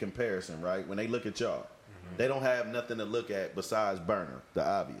in comparison, right? When they look at y'all, they don't have nothing to look at besides Burner, the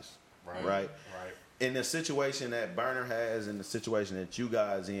obvious, right? In the situation that Burner has, and the situation that you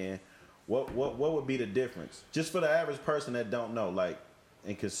guys in, what would be the difference? Just for the average person that don't know, like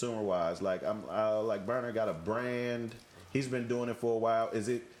in consumer wise, like like Burner got a brand. He's been doing it for a while. Is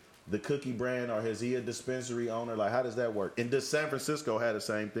it the Cookie brand, or is he a dispensary owner? Like, how does that work? And does San Francisco have the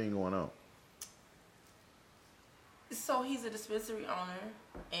same thing going on? So he's a dispensary owner,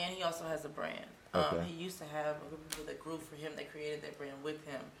 and he also has a brand. Okay. He used to have a group of people that grew for him, that created that brand with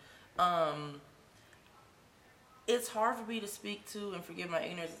him. It's hard for me to speak to, and forgive my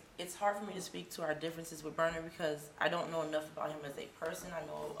ignorance, it's hard for me to speak to our differences with Burner because I don't know enough about him as a person. I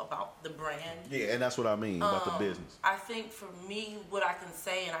know about the brand. Yeah, and that's what I mean about the business. I think for me, what I can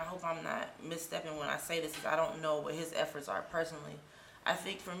say, and I hope I'm not misstepping when I say this, is I don't know what his efforts are personally. I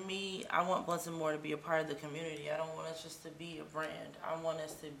think for me, I want Blunts and More to be a part of the community. I don't want us just to be a brand. I want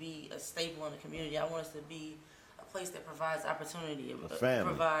us to be a staple in the community. I want us to be a place that provides opportunity,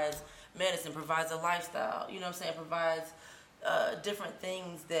 provides medicine, provides a lifestyle, you know what I'm saying, provides different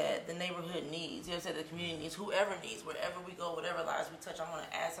things that the neighborhood needs, you know what I'm saying, the community needs, whoever needs, wherever we go, whatever lives we touch, I want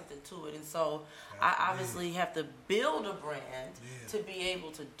to add something to it. And so I obviously have to build a brand to be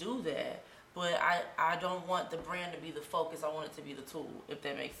able to do that. But I don't want the brand to be the focus. I want it to be the tool, if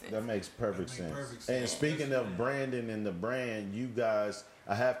that makes sense. That makes perfect sense. And speaking of branding and the brand, you guys,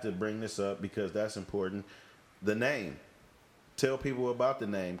 I have to bring this up because that's important. The name. Tell people about the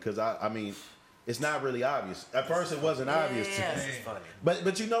name, because I mean, it's not really obvious. At first, it wasn't obvious to me. It's funny.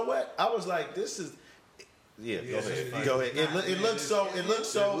 But you know what? I was like, this is. Yeah, go ahead. It looks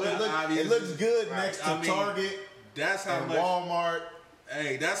good next to Target. That's how and much Walmart.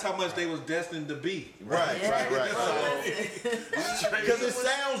 Hey, that's how much they was destined to be. Right. Because it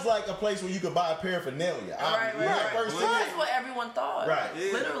sounds like a place where you could buy paraphernalia. Right. First Well, that's what everyone thought. Right.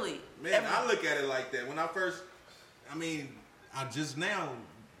 Yeah. Literally. Man, I look at it like that. When I first, I'm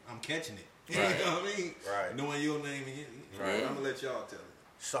catching it. You know what I mean? Right. Knowing your name, and I'm going to let y'all tell it.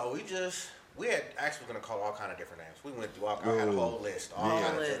 So we had actually going to call all kind of different names. We went through I had a whole list. All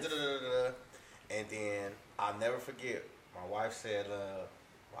kind of stuff. And then I'll never forget, my wife said,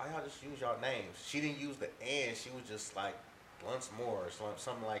 why y'all just use y'all names? She didn't use the and. She was just like Blunts More or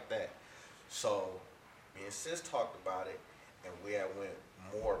something like that. So me and sis talked about it, and we had went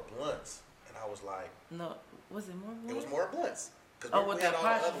More Blunts. And I was like... No, was it More Blunts? It was More Blunts. With the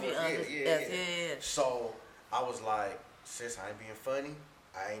apostrophe. Yeah. So I was like, sis, I ain't being funny.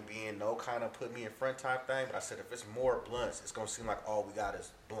 I ain't being no kind of put me in front type thing. But I said, if it's More Blunts, it's going to seem like all we got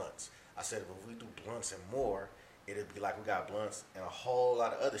is blunts. I said, if we do Blunts and More, it'd be like we got blunts and a whole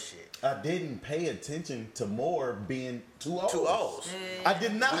lot of other shit. I didn't pay attention to More being two O's. Two O's. I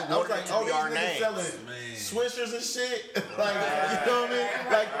did not. I was like, these niggas selling swishers and shit. Like, you know what I mean?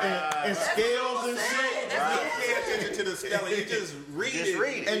 Like, and scales and shit. You don't pay attention to the spelling. You just read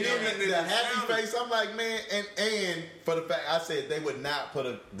it. And then the happy face, I'm like, man, and for the fact, I said they would not put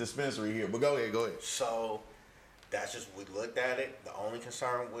a dispensary here. But go ahead. So that's just, we looked at it. The only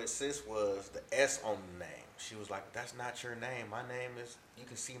concern with sis was the S on the name. She was like, that's not your name. My name is, you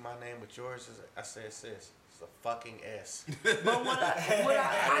can see my name, but yours is, I said, sis, it's a fucking S. But I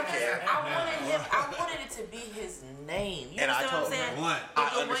wanted it to be his name. You understand what I'm saying?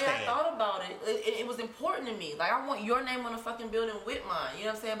 But the way I thought about it was important to me. Like, I want your name on a fucking building with mine. You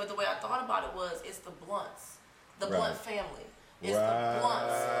know what I'm saying? But the way I thought about it was, it's the Blunts. The Blunt family. It's the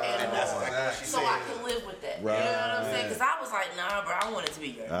Blunts. And that's exactly what she said. So I can live with that. Right. You know what I'm saying? Because I was like, nah, bro, I want it to be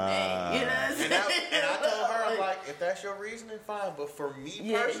your name. You know what I'm saying? And I told her, like, if that's your reasoning, fine. But for me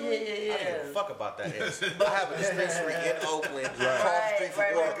Yeah, personally, yeah. I don't give a fuck about that. I have a dispensary in Oakland, across the street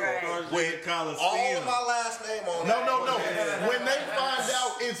from Oakland, with all of my last name on it. No. When they find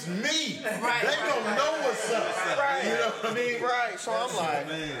out it's me, they gonna know what's up. Right. You know what I mean? Right. So I'm like,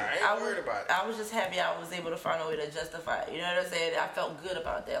 I ain't worried about it. I was just happy I was able to find a way to justify it. You know what I'm saying? I felt good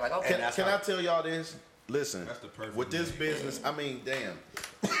about that. Like, okay. Can I tell y'all this? Listen, That's the perfect with this marriage. business, I mean, damn.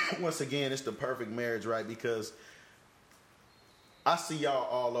 Once again, it's the perfect marriage, right? Because I see y'all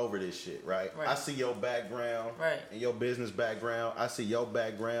all over this shit, right? Right. I see your background and your business background. I see your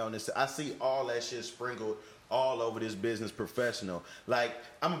background. I see all that shit sprinkled all over this business professional. Like,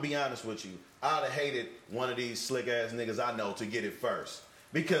 I'm gonna be honest with you. I'd have hated one of these slick ass niggas I know to get it first.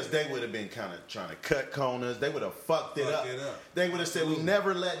 Because they would have been kind of trying to cut corners. They would have fucked it up. They would have said, we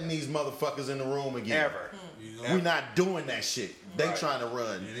never letting these motherfuckers in the room again. Ever. We're not doing that shit. They trying to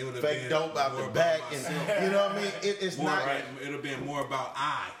run Yeah, fake dope out the back. And, you know what I mean? It's More, not. right, it'll be more about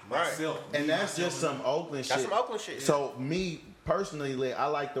myself. And that's just some Oakland shit. That's some Oakland shit. So me personally, I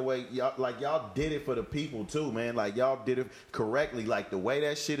like the way y'all did it for the people too, man. Like y'all did it correctly. Like the way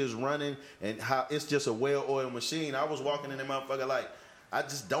that shit is running and how it's just a well-oiled machine. I was walking in that motherfucker like, I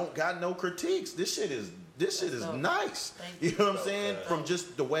just don't got no critiques. This shit is nice. You know what I'm saying? From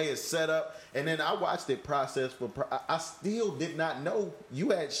just the way it's set up. And then I watched it process I still did not know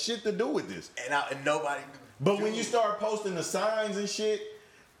you had shit to do with this. And nobody. But when you start posting the signs and shit,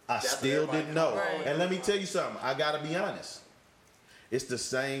 I still didn't know. Right. And let me tell you something. I gotta be honest. It's the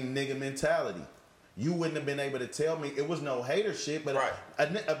same nigga mentality. You wouldn't have been able to tell me. It was no hater shit, but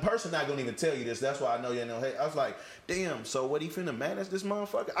a person not gonna even tell you this. That's why I know you no hate. I was like, damn, so what, he finna manage this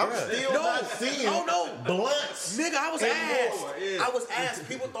motherfucker? I'm still not seeing blunts. Nigga, I was asked. I was asked.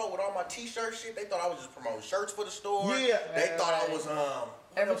 People thought with all my t-shirt shit, they thought I was just promoting shirts for the store. Yeah. They thought I was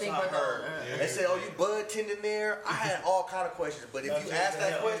Everything I but heard. They said, "Oh, you bud tending there." I had all kind of questions, but if you ask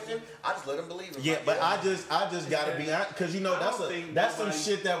that question, I just let them believe it. Yeah, but I just gotta be honest, because you know that's some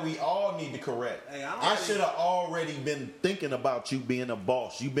shit that we all need to correct. Hey, I should have already been thinking about you being a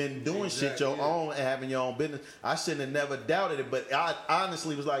boss. You've been doing shit your own and having your own business. I shouldn't have never doubted it, but I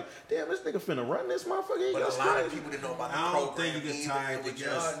honestly was like, damn, this nigga finna run this motherfucker. But a lot of people didn't know about the I don't program. think you get tired to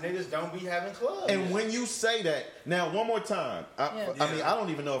just. Niggas don't be having clubs. And when you say that, now one more time, I mean, I don't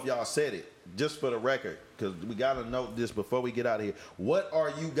even know if y'all said it, just for the record, because we got to note this before we get out of here. What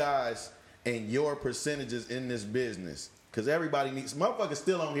are you guys and your percentages in this business? Because everybody needs, motherfuckers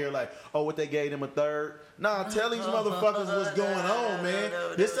still on here like, oh, what, they gave them a third? Nah, tell these motherfuckers what's going on, man.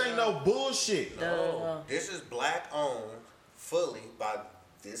 This ain't no bullshit. No. This is black owned fully by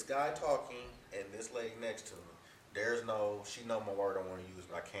this guy talking and this lady next to me. There's no, she know my word I want to use,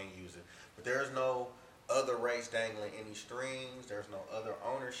 but I can't use it. But there's no other race dangling any strings. There's no other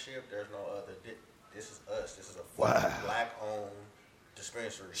ownership. There's no other. This is us. This is a fucking black-owned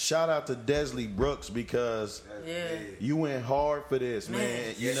dispensary. Shout out to Desley Brooks, because you went hard for this,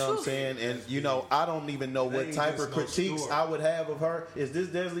 man. You know what I'm saying? And you know, I don't even know what type of critiques I would have of her. Is this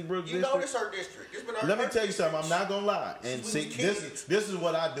Desley Brooks? You know this her district. It's been her. Let me tell you something. I'm not gonna lie. And see, this is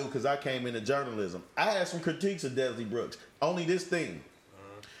what I do, because I came into journalism. I had some critiques of Desley Brooks. Only this thing.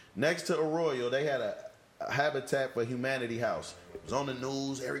 Next to Arroyo, they had a Habitat for Humanity house. It was on the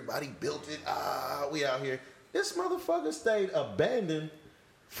news. Everybody built it. We out here. This motherfucker stayed abandoned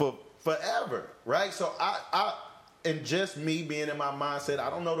for forever, right? So I and just me being in my mindset,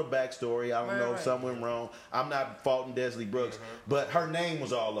 I don't know the backstory. I don't know if something went wrong. I'm not faulting Desley Brooks, but her name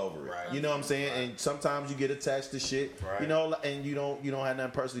was all over it. You know what I'm saying? And sometimes you get attached to shit, you know, and you don't have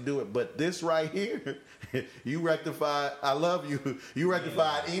nothing personally to do it. But this right here, you rectified. I love you. You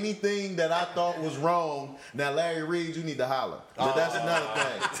rectified anything that I thought was wrong. Now, Larry Reed, you need to holler. But that's another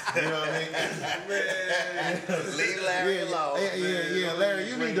thing. You know what I mean? Leave Larry alone. Yeah, Larry,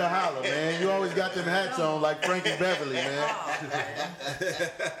 you need to holler, man. You always got them hats on like Frankie Beverly, man.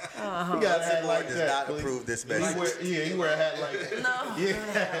 You got a hat like does that. not approve this message. He wear a hat like that. No,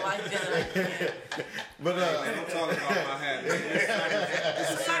 Yeah. like that. But Man, I'm talking about my hat.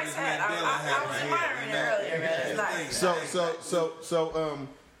 It's a nice hat. I was admiring it earlier, man. It's nice. So,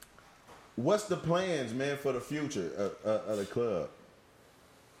 what's the plans, man, for the future of the club?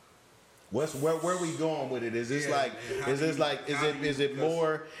 Where we going with it? Is this is it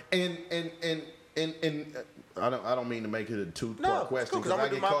more and I don't mean to make it a two-part question, because I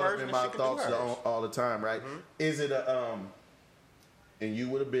get caught up in my thoughts all the time, right? Is it and you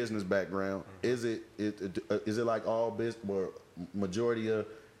with a business background, is it like all business or majority of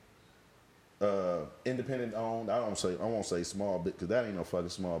independent owned? I won't say small bit, because that ain't no fucking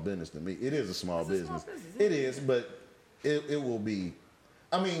small business to me. It is a small business. It is, but it will be.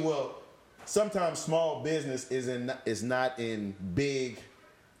 I mean, well, sometimes small business is not in big.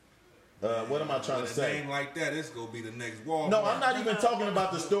 What am I trying to say? A name like that, it's gonna be the next Walmart. No, I'm not even talking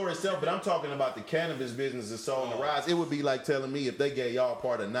about the store itself, but I'm talking about the cannabis business that's so on the rise. It would be like telling me if they gave y'all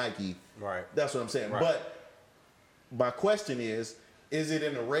part of Nike. Right. That's what I'm saying. Right. But my question is it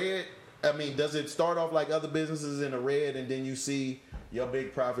in the red? I mean, does it start off like other businesses in the red and then you see your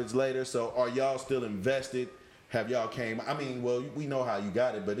big profits later? So are y'all still invested? Have y'all came? I mean, well, we know how you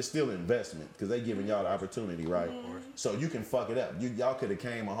got it, but it's still investment because they giving y'all the opportunity, right? So you can fuck it up. Y'all could have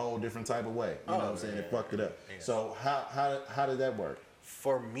came a whole different type of way. You know what I'm saying? It fucked it up. Yeah. So how did that work?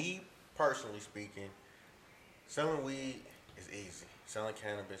 For me, personally speaking, selling weed is easy. Selling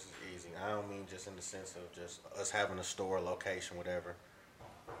cannabis is easy. I don't mean just in the sense of just us having a store, location, whatever.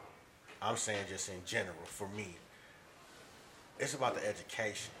 I'm saying just in general, for me, it's about the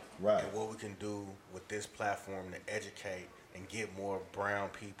education. Right. And what we can do with this platform to educate and get more brown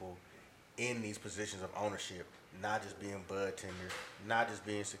people in these positions of ownership, not just being bud tenders, not just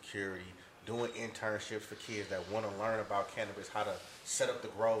being security, doing internships for kids that want to learn about cannabis, how to set up the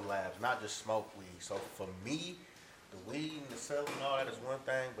grow labs, not just smoke weed. So for me, the weed and the selling and all that is one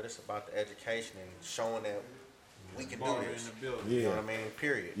thing, but it's about the education and showing that we can do this. In the building. Yeah. You know what I mean?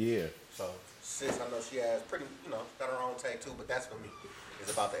 Period. Yeah. So sis, I know she has pretty, got her own take too, but that's for me.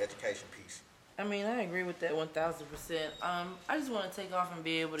 It's about the education piece. I mean, I agree with that 1,000%. I just want to take off and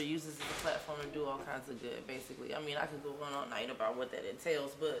be able to use this as a platform to do all kinds of good, basically. I mean, I could go on all night about what that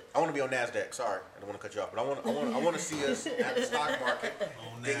entails, but I want to be on NASDAQ. Sorry, I don't want to cut you off, but I want to see us at the stock market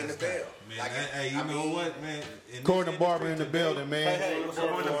On digging the NASDAQ. bell. Man, Like, hey, you know what, man? In Corner this Barber in industry the building, man. Hey, what's up,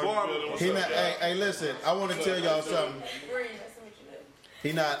 Corner Corner? Barber. He not, hey, listen, I want to tell y'all something.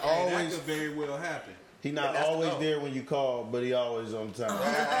 He not Hey, that always could very well happen. he not And that's the always goal. there when you call, but he always on time.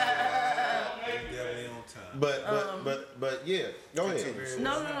 Definitely on time. But yeah, go ahead.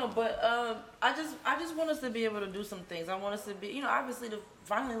 No. But I just want us to be able to do some things. I want us to be, obviously to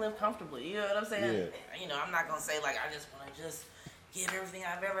finally live comfortably. You know what I'm saying? Yeah. I'm not gonna say like I just want to just give everything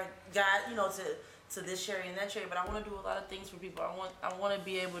I've ever got, to this charity and that charity. But I want to do a lot of things for people. I want to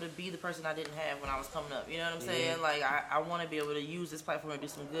be able to be the person I didn't have when I was coming up. You know what I'm saying? Like I want to be able to use this platform to do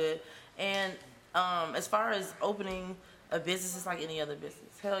some good. And as far as opening a business, it's like any other business.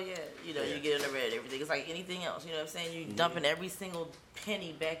 Hell yeah, you get in the red, everything. It's like anything else. You know what I'm saying? You dumping every single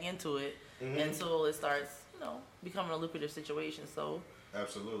penny back into it until it starts, becoming a lucrative situation. So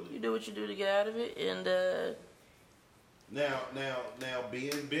Absolutely. you do what you do to get out of it, and Now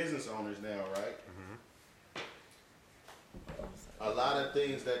being business owners now, right? A lot of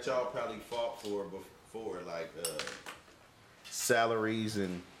things that y'all probably fought for before, like salaries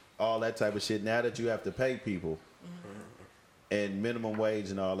and all that type of shit. Now that you have to pay people, and minimum wage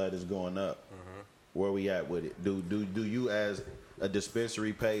and all that is going up, where we at with it? Do you as a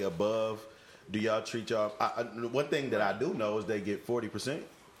dispensary pay above? Do y'all treat y'all? One thing that I do know is they get 40%.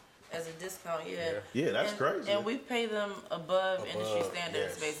 as a discount, yeah. Yeah, that's crazy. And we pay them above industry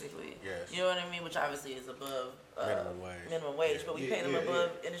standards, yes, basically. yes. You know what I mean? Which obviously is above minimum wage. but we pay them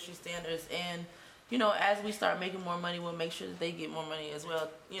above industry standards. And as we start making more money, we'll make sure that they get more money as well.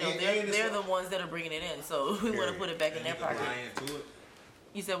 They're the ones that are bringing it in, so we want to put it back in their pocket. Buy into it.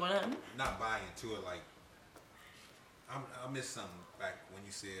 You said what? Not buy into it. Like I missed something back when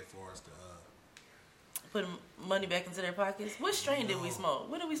you said for us to. Put money back into their pockets. What strain did we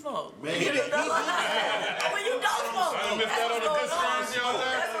smoke? What did we smoke? Man. When you don't smoke, I missed that on the good strains y'all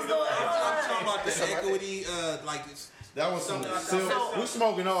there. That's what's going on. I'm talking about the equity, like it's. That was some Something silk. We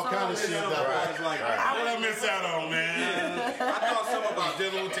smoking all kind of shit. What I miss out on, man? I thought something about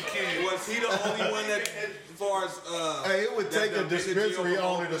dealing with the kid. Was he the only one that, as far as Hey, it would take a that bigger dispensary deal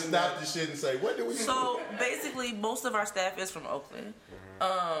owner to opening stop that- the shit and say, "What do we?" So basically, most of our staff is from Oakland.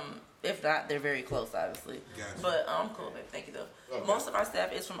 If not, they're very close, obviously. Gotcha. But I'm cool, babe. Thank you, though. Okay. Most of our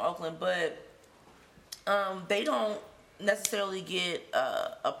staff is from Oakland, but they don't necessarily get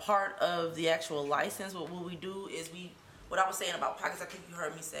a part of the actual license. What we do is what I was saying about pockets, I think you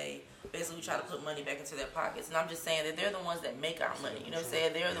heard me say, basically we try to put money back into their pockets. And I'm just saying that they're the ones that make our money. You know what I'm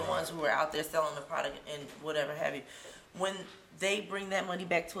saying? They're the ones who are out there selling the product and whatever have you. When they bring that money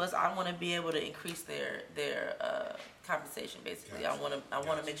back to us, I want to be able to increase their compensation, basically. Gotcha. I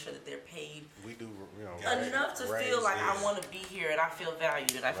want to make sure that they're paid We do, enough to feel like I want to be here and I feel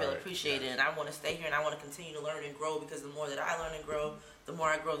valued and I feel Right. appreciated and I want to stay here and I want to continue to learn and grow, because the more that I learn and grow, the more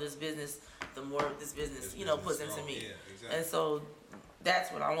I grow this business, the more this business, puts into me. Yeah, exactly. And so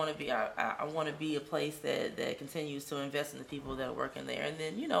that's what I want to be. I want to be a place that continues to invest in the people that are working there. And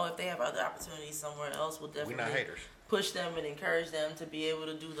then, if they have other opportunities somewhere else, we'll definitely We're not haters. push them and encourage them to be able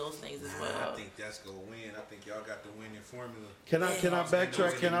to do those things as well. I think that's gonna win. I think y'all got the winning formula. Can I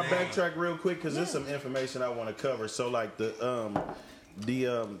backtrack? Can I backtrack real quick? Because there's some information I want to cover. So like the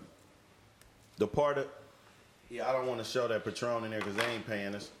part of I don't want to show that Patron in there because they ain't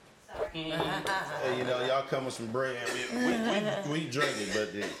paying us. Hey, y'all come with some bread. We drink it,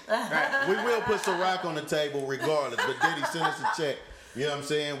 but we will put some rock on the table regardless. But Diddy, send us a check. You know what I'm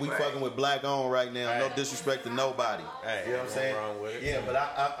saying? We fucking with black on right now. No disrespect to nobody. You know what I'm saying? Yeah, but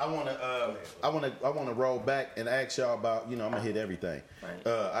I wanna roll back and ask y'all about. I'm gonna hit everything. Right.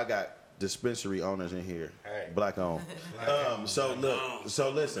 I got dispensary owners in here, black on. So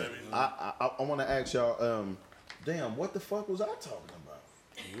listen. I want to ask y'all. Damn, what the fuck was I talking about?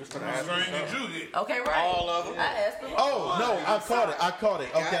 Okay, right. All of them. I asked them. Oh no, I caught it.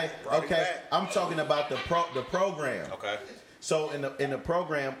 Okay. I'm talking about the program. Okay. So in the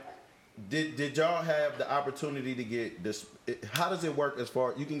program, did y'all have the opportunity to get this? How does it work as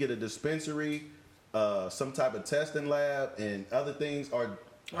far you can get a dispensary, some type of testing lab, and other things, or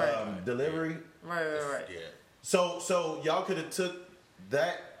delivery? Right. Yeah. So y'all could have took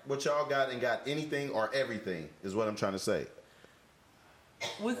that what y'all got and got anything or everything is what I'm trying to say.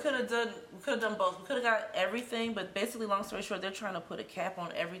 We could have done both. We could have got everything, but basically, long story short, they're trying to put a cap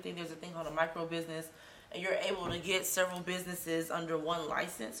on everything. There's a thing called a micro business, and you're able to get several businesses under one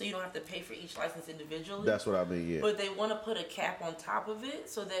license, so you don't have to pay for each license individually. That's what I mean, yeah. But they want to put a cap on top of it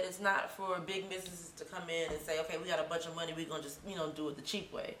so that it's not for big businesses to come in and say, okay, we got a bunch of money, we're going to just, do it the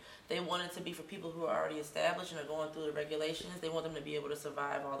cheap way. They want it to be for people who are already established and are going through the regulations. They want them to be able to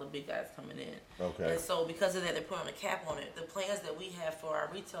survive all the big guys coming in. Okay. And so because of that, they're putting a cap on it. The plans that we have for our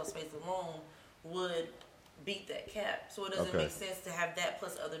retail space alone would beat that cap. So it doesn't make sense to have that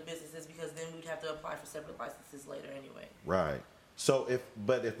plus other businesses because then we'd have to apply for separate licenses later anyway. Right. So if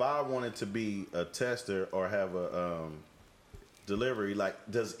I wanted to be a tester or have a delivery, like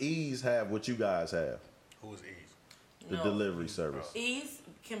does Ease have what you guys have? Who is Ease? The delivery service. Ease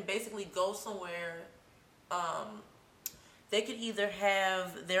can basically go somewhere. They could either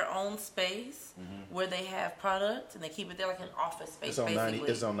have their own space where they have product and they keep it there like an office space.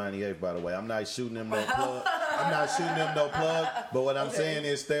 It's on 98, by the way. I'm not shooting them no plug. But what I'm saying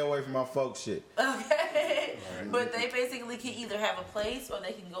is stay away from my folk shit. Okay. But they basically can either have a place or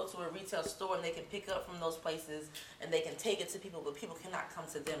they can go to a retail store and they can pick up from those places and they can take it to people, but people cannot come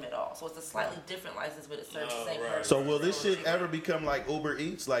to them at all. So it's a slightly different license, but it serves the same purpose. So will this shit ever become like Uber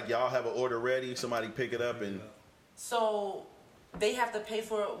Eats? Like y'all have an order ready, somebody pick it up and... So they have to pay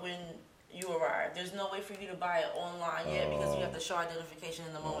for it when you arrive. There's no way for you to buy it online yet because you have to show identification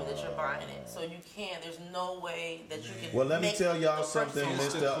in the moment that you're buying it. So you can't. There's no way that you can. Well, let me tell y'all something,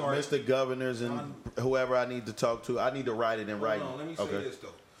 Mr. Governors and whoever I need to talk to. I need to write it in writing. Let me say this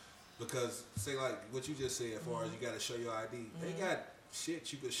though, because say like what you just said, as far as you got to show your ID. They got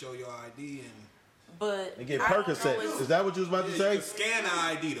shit you could show your ID and. But and get Percocet. Is that what you was about to say? You scan the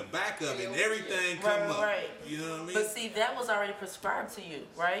ID, the back of it, and everything come up. Right. You know what I mean? But see, that was already prescribed to you,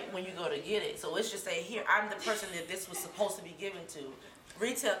 right? When you go to get it. So let's just say, here, I'm the person that this was supposed to be given to.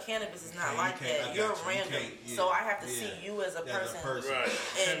 Retail cannabis is not like that. You're random. So I have to see you as a person. Right.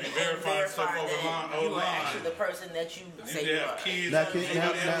 And verify that you are actually the person that you say you are. Now,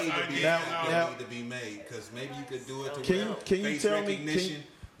 need to be made because maybe you could do it to can you tell recognition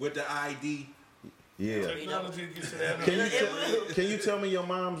with the ID. Yeah. Technology gets to that. Can you tell me your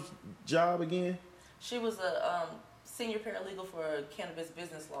mom's job again? She was a senior paralegal for a cannabis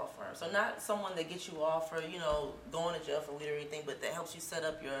business law firm. So not someone that gets you off for going to jail for weed or anything, but that helps you set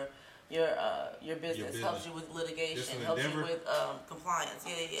up your business, helps you with litigation, helps you with compliance.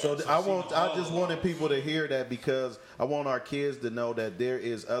 Yeah. So I just wanted people to hear that because I want our kids to know that there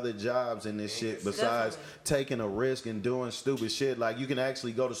is other jobs in this shit besides taking a risk and doing stupid shit. Like you can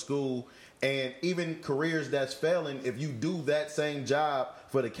actually go to school. And even careers that's failing, if you do that same job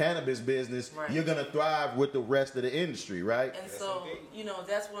for the cannabis business, you're going to thrive with the rest of the industry, right? And so,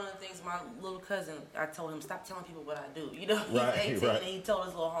 that's one of the things my little cousin, I told him, stop telling people what I do. He's 18 and he told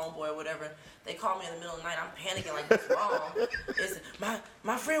his little homeboy or whatever. They call me in the middle of the night. I'm panicking like, what's wrong? It's,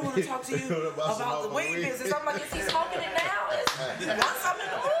 my friend want to talk to you about the weed business. I'm like, is he smoking it now? It's 1-something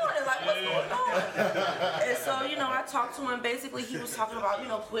in the morning. Like, what's going on? And so, I talked to him. Basically, he was talking about,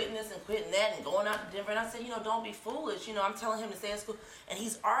 quitting this and quitting that and going out to Denver. And I said, don't be foolish. I'm telling him to stay in school. And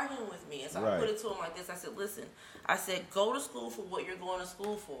he's arguing with me. And so I put it to him like this. I said, listen, go to school for what you're going to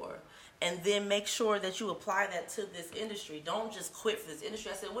school for. And then make sure that you apply that to this industry. Don't just quit for this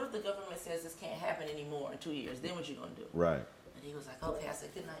industry. I said, what if the government says this can't happen anymore in 2 years? Then what you going to do? Right. And he was like, okay. I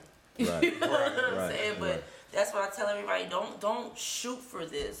said, good night. Right. You know what I'm saying? Right. But that's what I tell everybody. Don't shoot for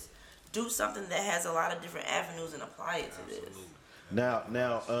this. Do something that has a lot of different avenues and apply it to this. Now,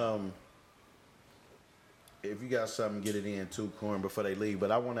 if you got something, get it in too, Corn, before they leave.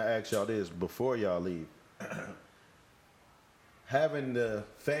 But I want to ask y'all this before y'all leave. Having the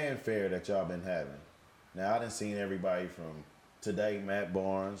fanfare that y'all been having. Now, I done seen everybody from today, Matt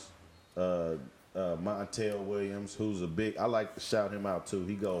Barnes, Montel Williams, who's a big, I like to shout him out too.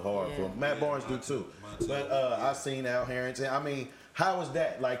 He go hard for him. Matt Barnes do too. But I seen Al Harrington. I mean, how was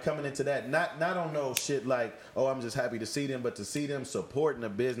that? Like coming into that, not on no shit like, oh, I'm just happy to see them, but to see them supporting a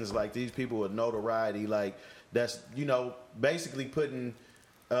business like these people with notoriety, like that's, you know, basically putting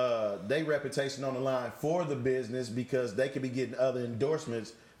their reputation on the line for the business because they could be getting other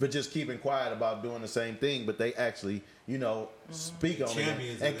endorsements for just keeping quiet about doing the same thing, but they actually, you know, speak on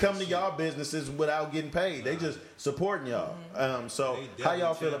it and come to y'all businesses without getting paid. They just supporting y'all. So how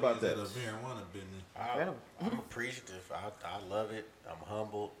y'all feel about that? I'm appreciative. I love it. I'm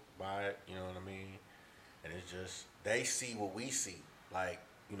humbled by it. You know what I mean? And it's just, they see what we see. Like,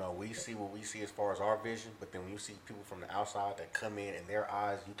 you know, we see what we see as far as our vision, but then when you see people from the outside that come in their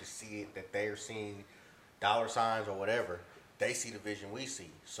eyes, you can see it, that they're seeing dollar signs or whatever. They see the vision we see.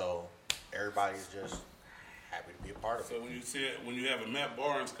 So everybody's just happy to be a part of it. So when you see it, when you have a Matt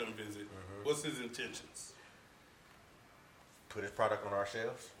Barnes come visit, what's his intentions? Put his product on our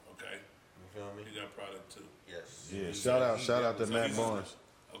shelves. Okay. You feel me? He got product too. Yes. Yeah, shout out to Matt Barnes.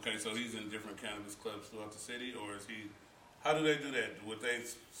 Okay, so he's in different cannabis clubs throughout the city, or is he? How do they do that? Would they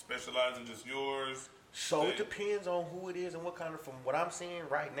specialize in just yours? So it depends on who it is and what kind of, from what I'm seeing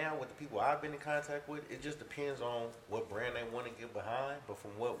right now with the people I've been in contact with, it just depends on what brand they want to get behind. But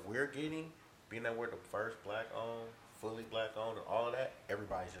from what we're getting, being that we're the first black owned, fully black owned and all of that,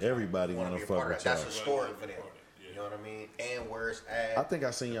 everybody want to be a fuck part of with that. y'all. That's historic for them. You know what I mean? And where it's at. I think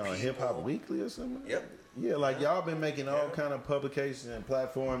I seen y'all on Hip Hop Weekly or something. Yep. Yeah, like y'all been making all kind of publications and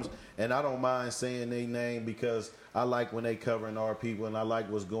platforms, and I don't mind saying their name because I like when they covering our people and I like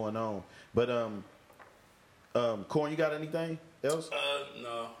what's going on. But Corn, you got anything else?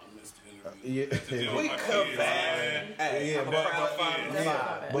 No, I missed the interview. Yeah. We come back. Hey,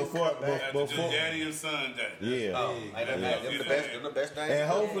 Yeah, before Daddy and Son Day. yeah. They're the best things. And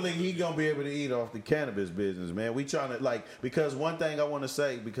hopefully he gonna be able to eat off the cannabis business, man. We trying to because one thing I want to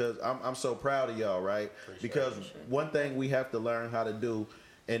say, because I'm so proud of y'all, right? Because one thing we have to learn how to do,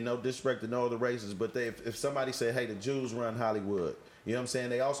 and no disrespect to no other races, but if somebody say, hey, the Jews run Hollywood, you know what I'm saying?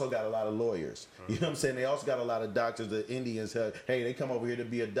 They also got a lot of lawyers. You know what I'm saying? They also got a lot of doctors. The Indians, hey, they come over here to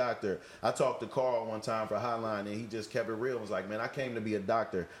be a doctor. I talked to Carl one time for Hotline, and he just kept it real. He was like, man, I came to be a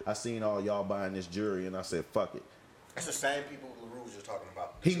doctor. I seen all y'all buying this jewelry, and I said, fuck it. That's the same people LaRue was just talking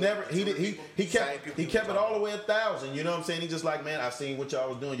about. He kept it all the way 1,000. You know what I'm saying? He just like, man, I seen what y'all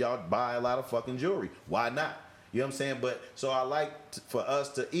was doing. Y'all buy a lot of fucking jewelry. Why not? You know what I'm saying? But so I like for us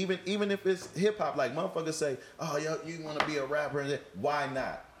to even if it's hip hop, like motherfuckers say, oh, yo, you want to be a rapper, and why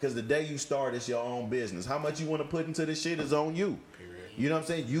not? Because the day you start, it's your own business. How much you want to put into this shit is on you. Period. You know what I'm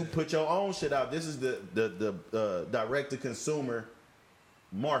saying? You put your own shit out. This is the direct to consumer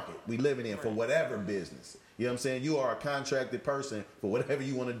market we living in for whatever business. You know what I'm saying? You are a contracted person for whatever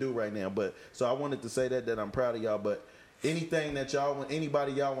you want to do right now. But so I wanted to say that I'm proud of y'all. But anything that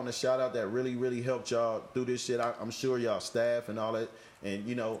anybody y'all want to shout out that really, really helped y'all through this shit, I'm sure y'all staff and all that. And,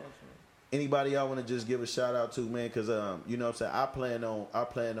 you know, anybody y'all want to just give a shout out to, man, because, you know what I'm saying, I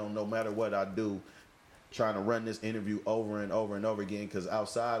plan on no matter what I do, trying to run this interview over and over and over again, because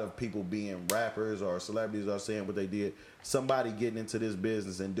outside of people being rappers or celebrities or saying what they did, somebody getting into this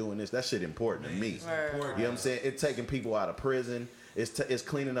business and doing this, that shit important to me. You know what I'm saying? It's taking people out of prison. It's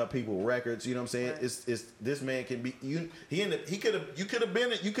cleaning up people's records. You know what I'm saying? Right. It's this man can be you could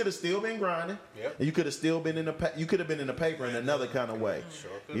have still been grinding. Yep. And you could have still been in the paper in another kind of way.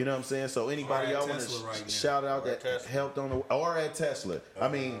 Sure. You know what I'm saying? So anybody y'all want to shout out that helped on or at Tesla. I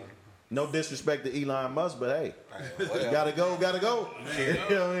mean, no disrespect to Elon Musk, but hey, gotta go. Man,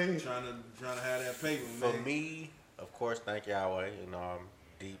 you know what I mean? Trying to have that paper. For me, of course, thank Yahweh. You know, I'm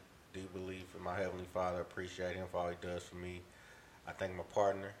deep belief in my Heavenly Father. Appreciate Him for all He does for me. I thank my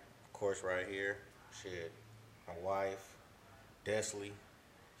partner, of course, right here. Shit, my wife, Desley,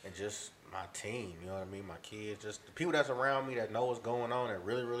 and just my team. You know what I mean? My kids, just the people that's around me that know what's going on, that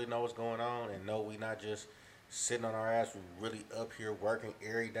really, really know what's going on, and know we not just sitting on our ass. We really up here working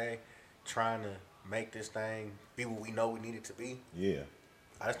every day, trying to make this thing be what we know we need it to be. Yeah.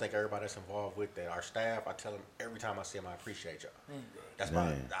 I just think everybody that's involved with that, our staff, I tell them every time I see them, I appreciate y'all. That's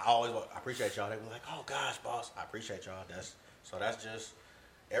I appreciate y'all. They be like, oh gosh, boss, I appreciate y'all. That's just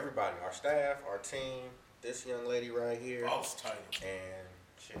everybody, our staff, our team, this young lady right here. Boss title. And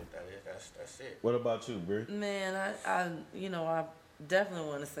shit, that's it. What about you, Bri? Man, I definitely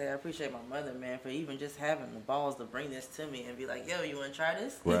want to say I appreciate my mother, man, for even just having the balls to bring this to me and be like, yo, you want to try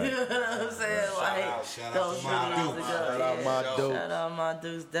this? Right. You know what I'm saying? Shout out those to my years Dukes. ago. Shout out my Dukes. Shout out my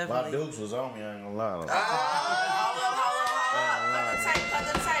dudes, My definitely. Dukes was on me, I ain't gonna lie. Hold up. Cut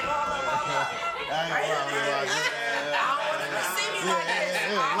the tape. Hold up. I ain't gonna lie. I don't want you to see me like that.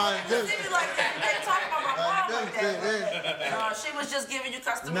 I don't want you to see me like that. You can't talk about my mom like that. No, she was just giving you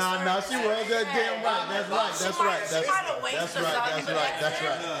customer service. No, she was. That's damn right. That's right. She might have waited That's for right.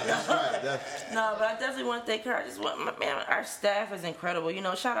 No, but I definitely want to thank her. I just want, man, our staff is incredible. You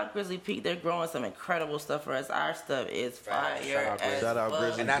know, shout out Grizzly Pete. They're growing some incredible stuff for us. Our stuff is fire. Shout out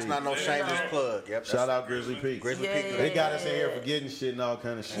Grizzly And that's Pete. not no shameless plug. Yep. Shout out Grizzly Pete. Grizzly Yeah, Pete. They got us in here for getting shit and all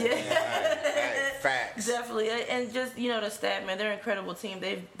kind of shit. Hey, facts. Definitely, and just the staff, man, they're an incredible team.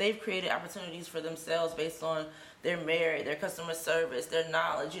 They've created opportunities for themselves based on their merit, their customer service, their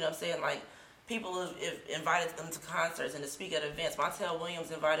knowledge. You know what I'm saying? Like, people have invited them to concerts and to speak at events. Montel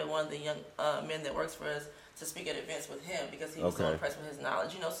Williams invited one of the young men that works for us to speak at events with him because he was so impressed with his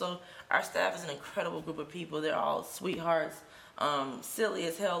knowledge. So our staff is an incredible group of people. They're all sweethearts, silly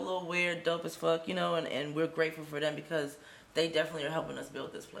as hell, a little weird, dope as fuck, and we're grateful for them because they definitely are helping us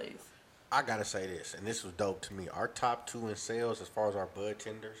build this place. I gotta say this, and this was dope to me. Our top 2 in sales, as far as our bud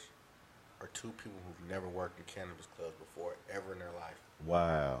tenders, are 2 people who've never worked in cannabis clubs before, ever in their life.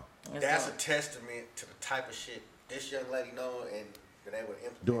 Wow. That's a testament to the type of shit this young lady know and been able to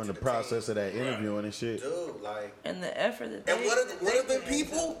implement During to the process team. of that interviewing and shit. Dude, like. And the effort that they And one of the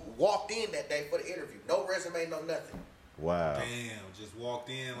people walked in that day for the interview. No resume, no nothing. Wow. Damn, just walked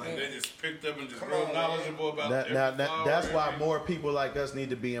in like they just picked up and just Come real on, knowledgeable about Now, that's why more people like us need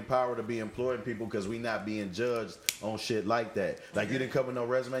to be empowered to be employing people because we not being judged on shit like that. Like, you didn't come with no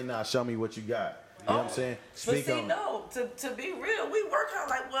resume, nah, show me what you got. You know what I'm saying? Speak but see, on no, to be real, we work hard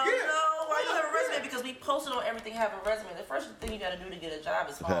like, well, Yeah. no, why you have a resume? Because we posted on everything have a resume. The first thing you got to do to get a job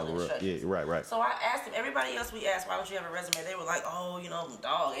is follow the instructions. Yeah, right. So I asked them, everybody else we asked, why don't you have a resume? They were like, oh,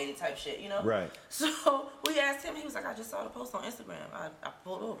 dog 80 type shit, Right. So we asked him, he was like, I just saw the post on Instagram. I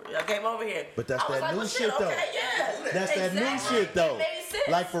pulled over. I came over here. But that's I was that like, new well, shit, though. Okay, yeah. That's that new Exactly. shit, though. It made sense.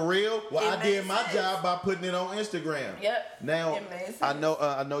 Like, for real? Well, It I did made my sense. job by putting it on Instagram. Yep. Now, It made sense. I know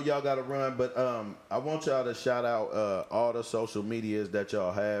y'all got to run, but I want y'all to shout out all the social medias that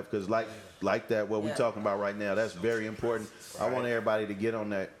y'all have, because like that, what we talking about right now, that's very important. I want everybody to get on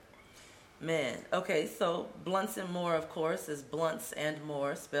that. Man, okay, so Blunts and More, of course, is Blunts and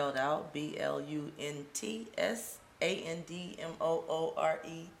More, spelled out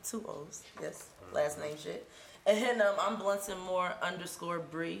BLUNTSANDMOORE, 2 O's. Yes, last name shit. And I'm Blunts and More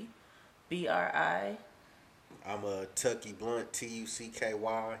 _ Bri, BRI. I'm a Tucky Blunt, TUCKY,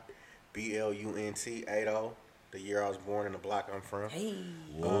 BLUNT 80. The year I was born in the block I'm from. Hey.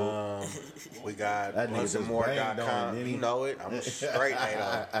 We got That nigga just banged on bluntandmore.com. it, didn't he? You know it. I'm a straight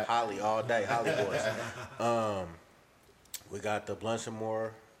 80. Holly all day. Holly boys. We got the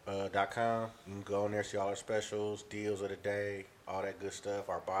bluntandmore.com. You can go on there, see all our specials, deals of the day, all that good stuff,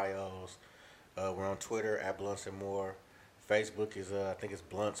 our bios. We're on Twitter at Blunts and More. Facebook is, I think it's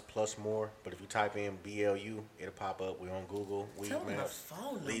Blunts Plus More. But if you type in BLU, it'll pop up. We're on Google. Tell them the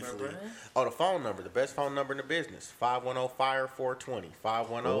phone number, Leafly. bro. Oh, the phone number. The best phone number in the business. 510-FIRE-420.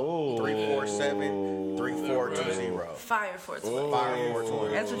 510-347-3420. Fire 420. Fire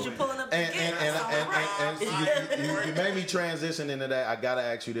 420. That's what you're pulling up to And get. you made me transition into that. I gotta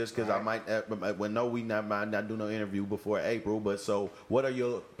ask you this because I might. We not do no interview before April. But so, what are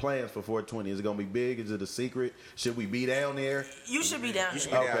your plans for 420? Is it gonna be big? Is it a secret? Should we be down there? You should be down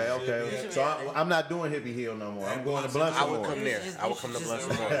there. Okay. So I'm not doing Hippie Hill no more. I'm going to Blunts I and would More. come there. I would come to just- Blunts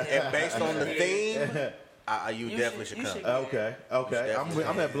and More. And based on the theme, you definitely should come. Okay.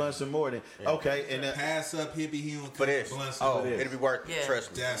 I'm at Blunts and More then. Okay, and pass up Hippie Hill and For come this. to Blunts Oh, and More. it'll be worth it. Yeah.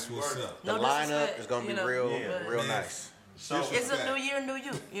 Trust me. That's what's up. The No lineup disrespect, is going to be but- real Man. nice. So It's a new year, new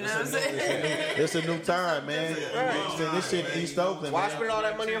you. You know what I'm saying? it's a new time, man. This shit East Oakland. Why man. spend all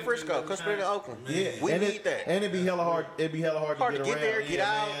that money in Frisco? Come spend it in Oakland. Yeah, We and need that. And it'd be hella hard. It'd be hella hard Hard to to get get around. there, get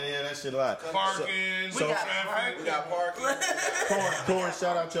yeah, out. Man, yeah, that shit a lot. Parking, We got traffic. We got parking. Corn,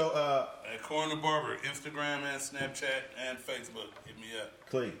 shout out your At Corner Barber, Instagram and Snapchat and Facebook. Hit me up.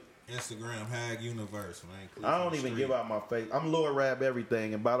 Clee. Instagram, Hag Universe, man. I don't even give out my face. I'm Lord Rab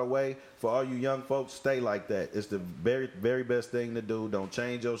everything. And by the way, for all you young folks, stay like that. It's the very, very best thing to do. Don't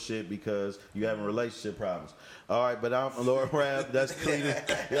change your shit because you having relationship problems. All right, but I'm Lord Rab. That's Clee.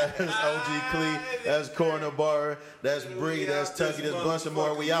 That's OG Clee. That's Corner Bar. That's Bri. That's Tucky. That's Bunch of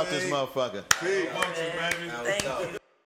More. We out this motherfucker. Peace. Baby. Thank you.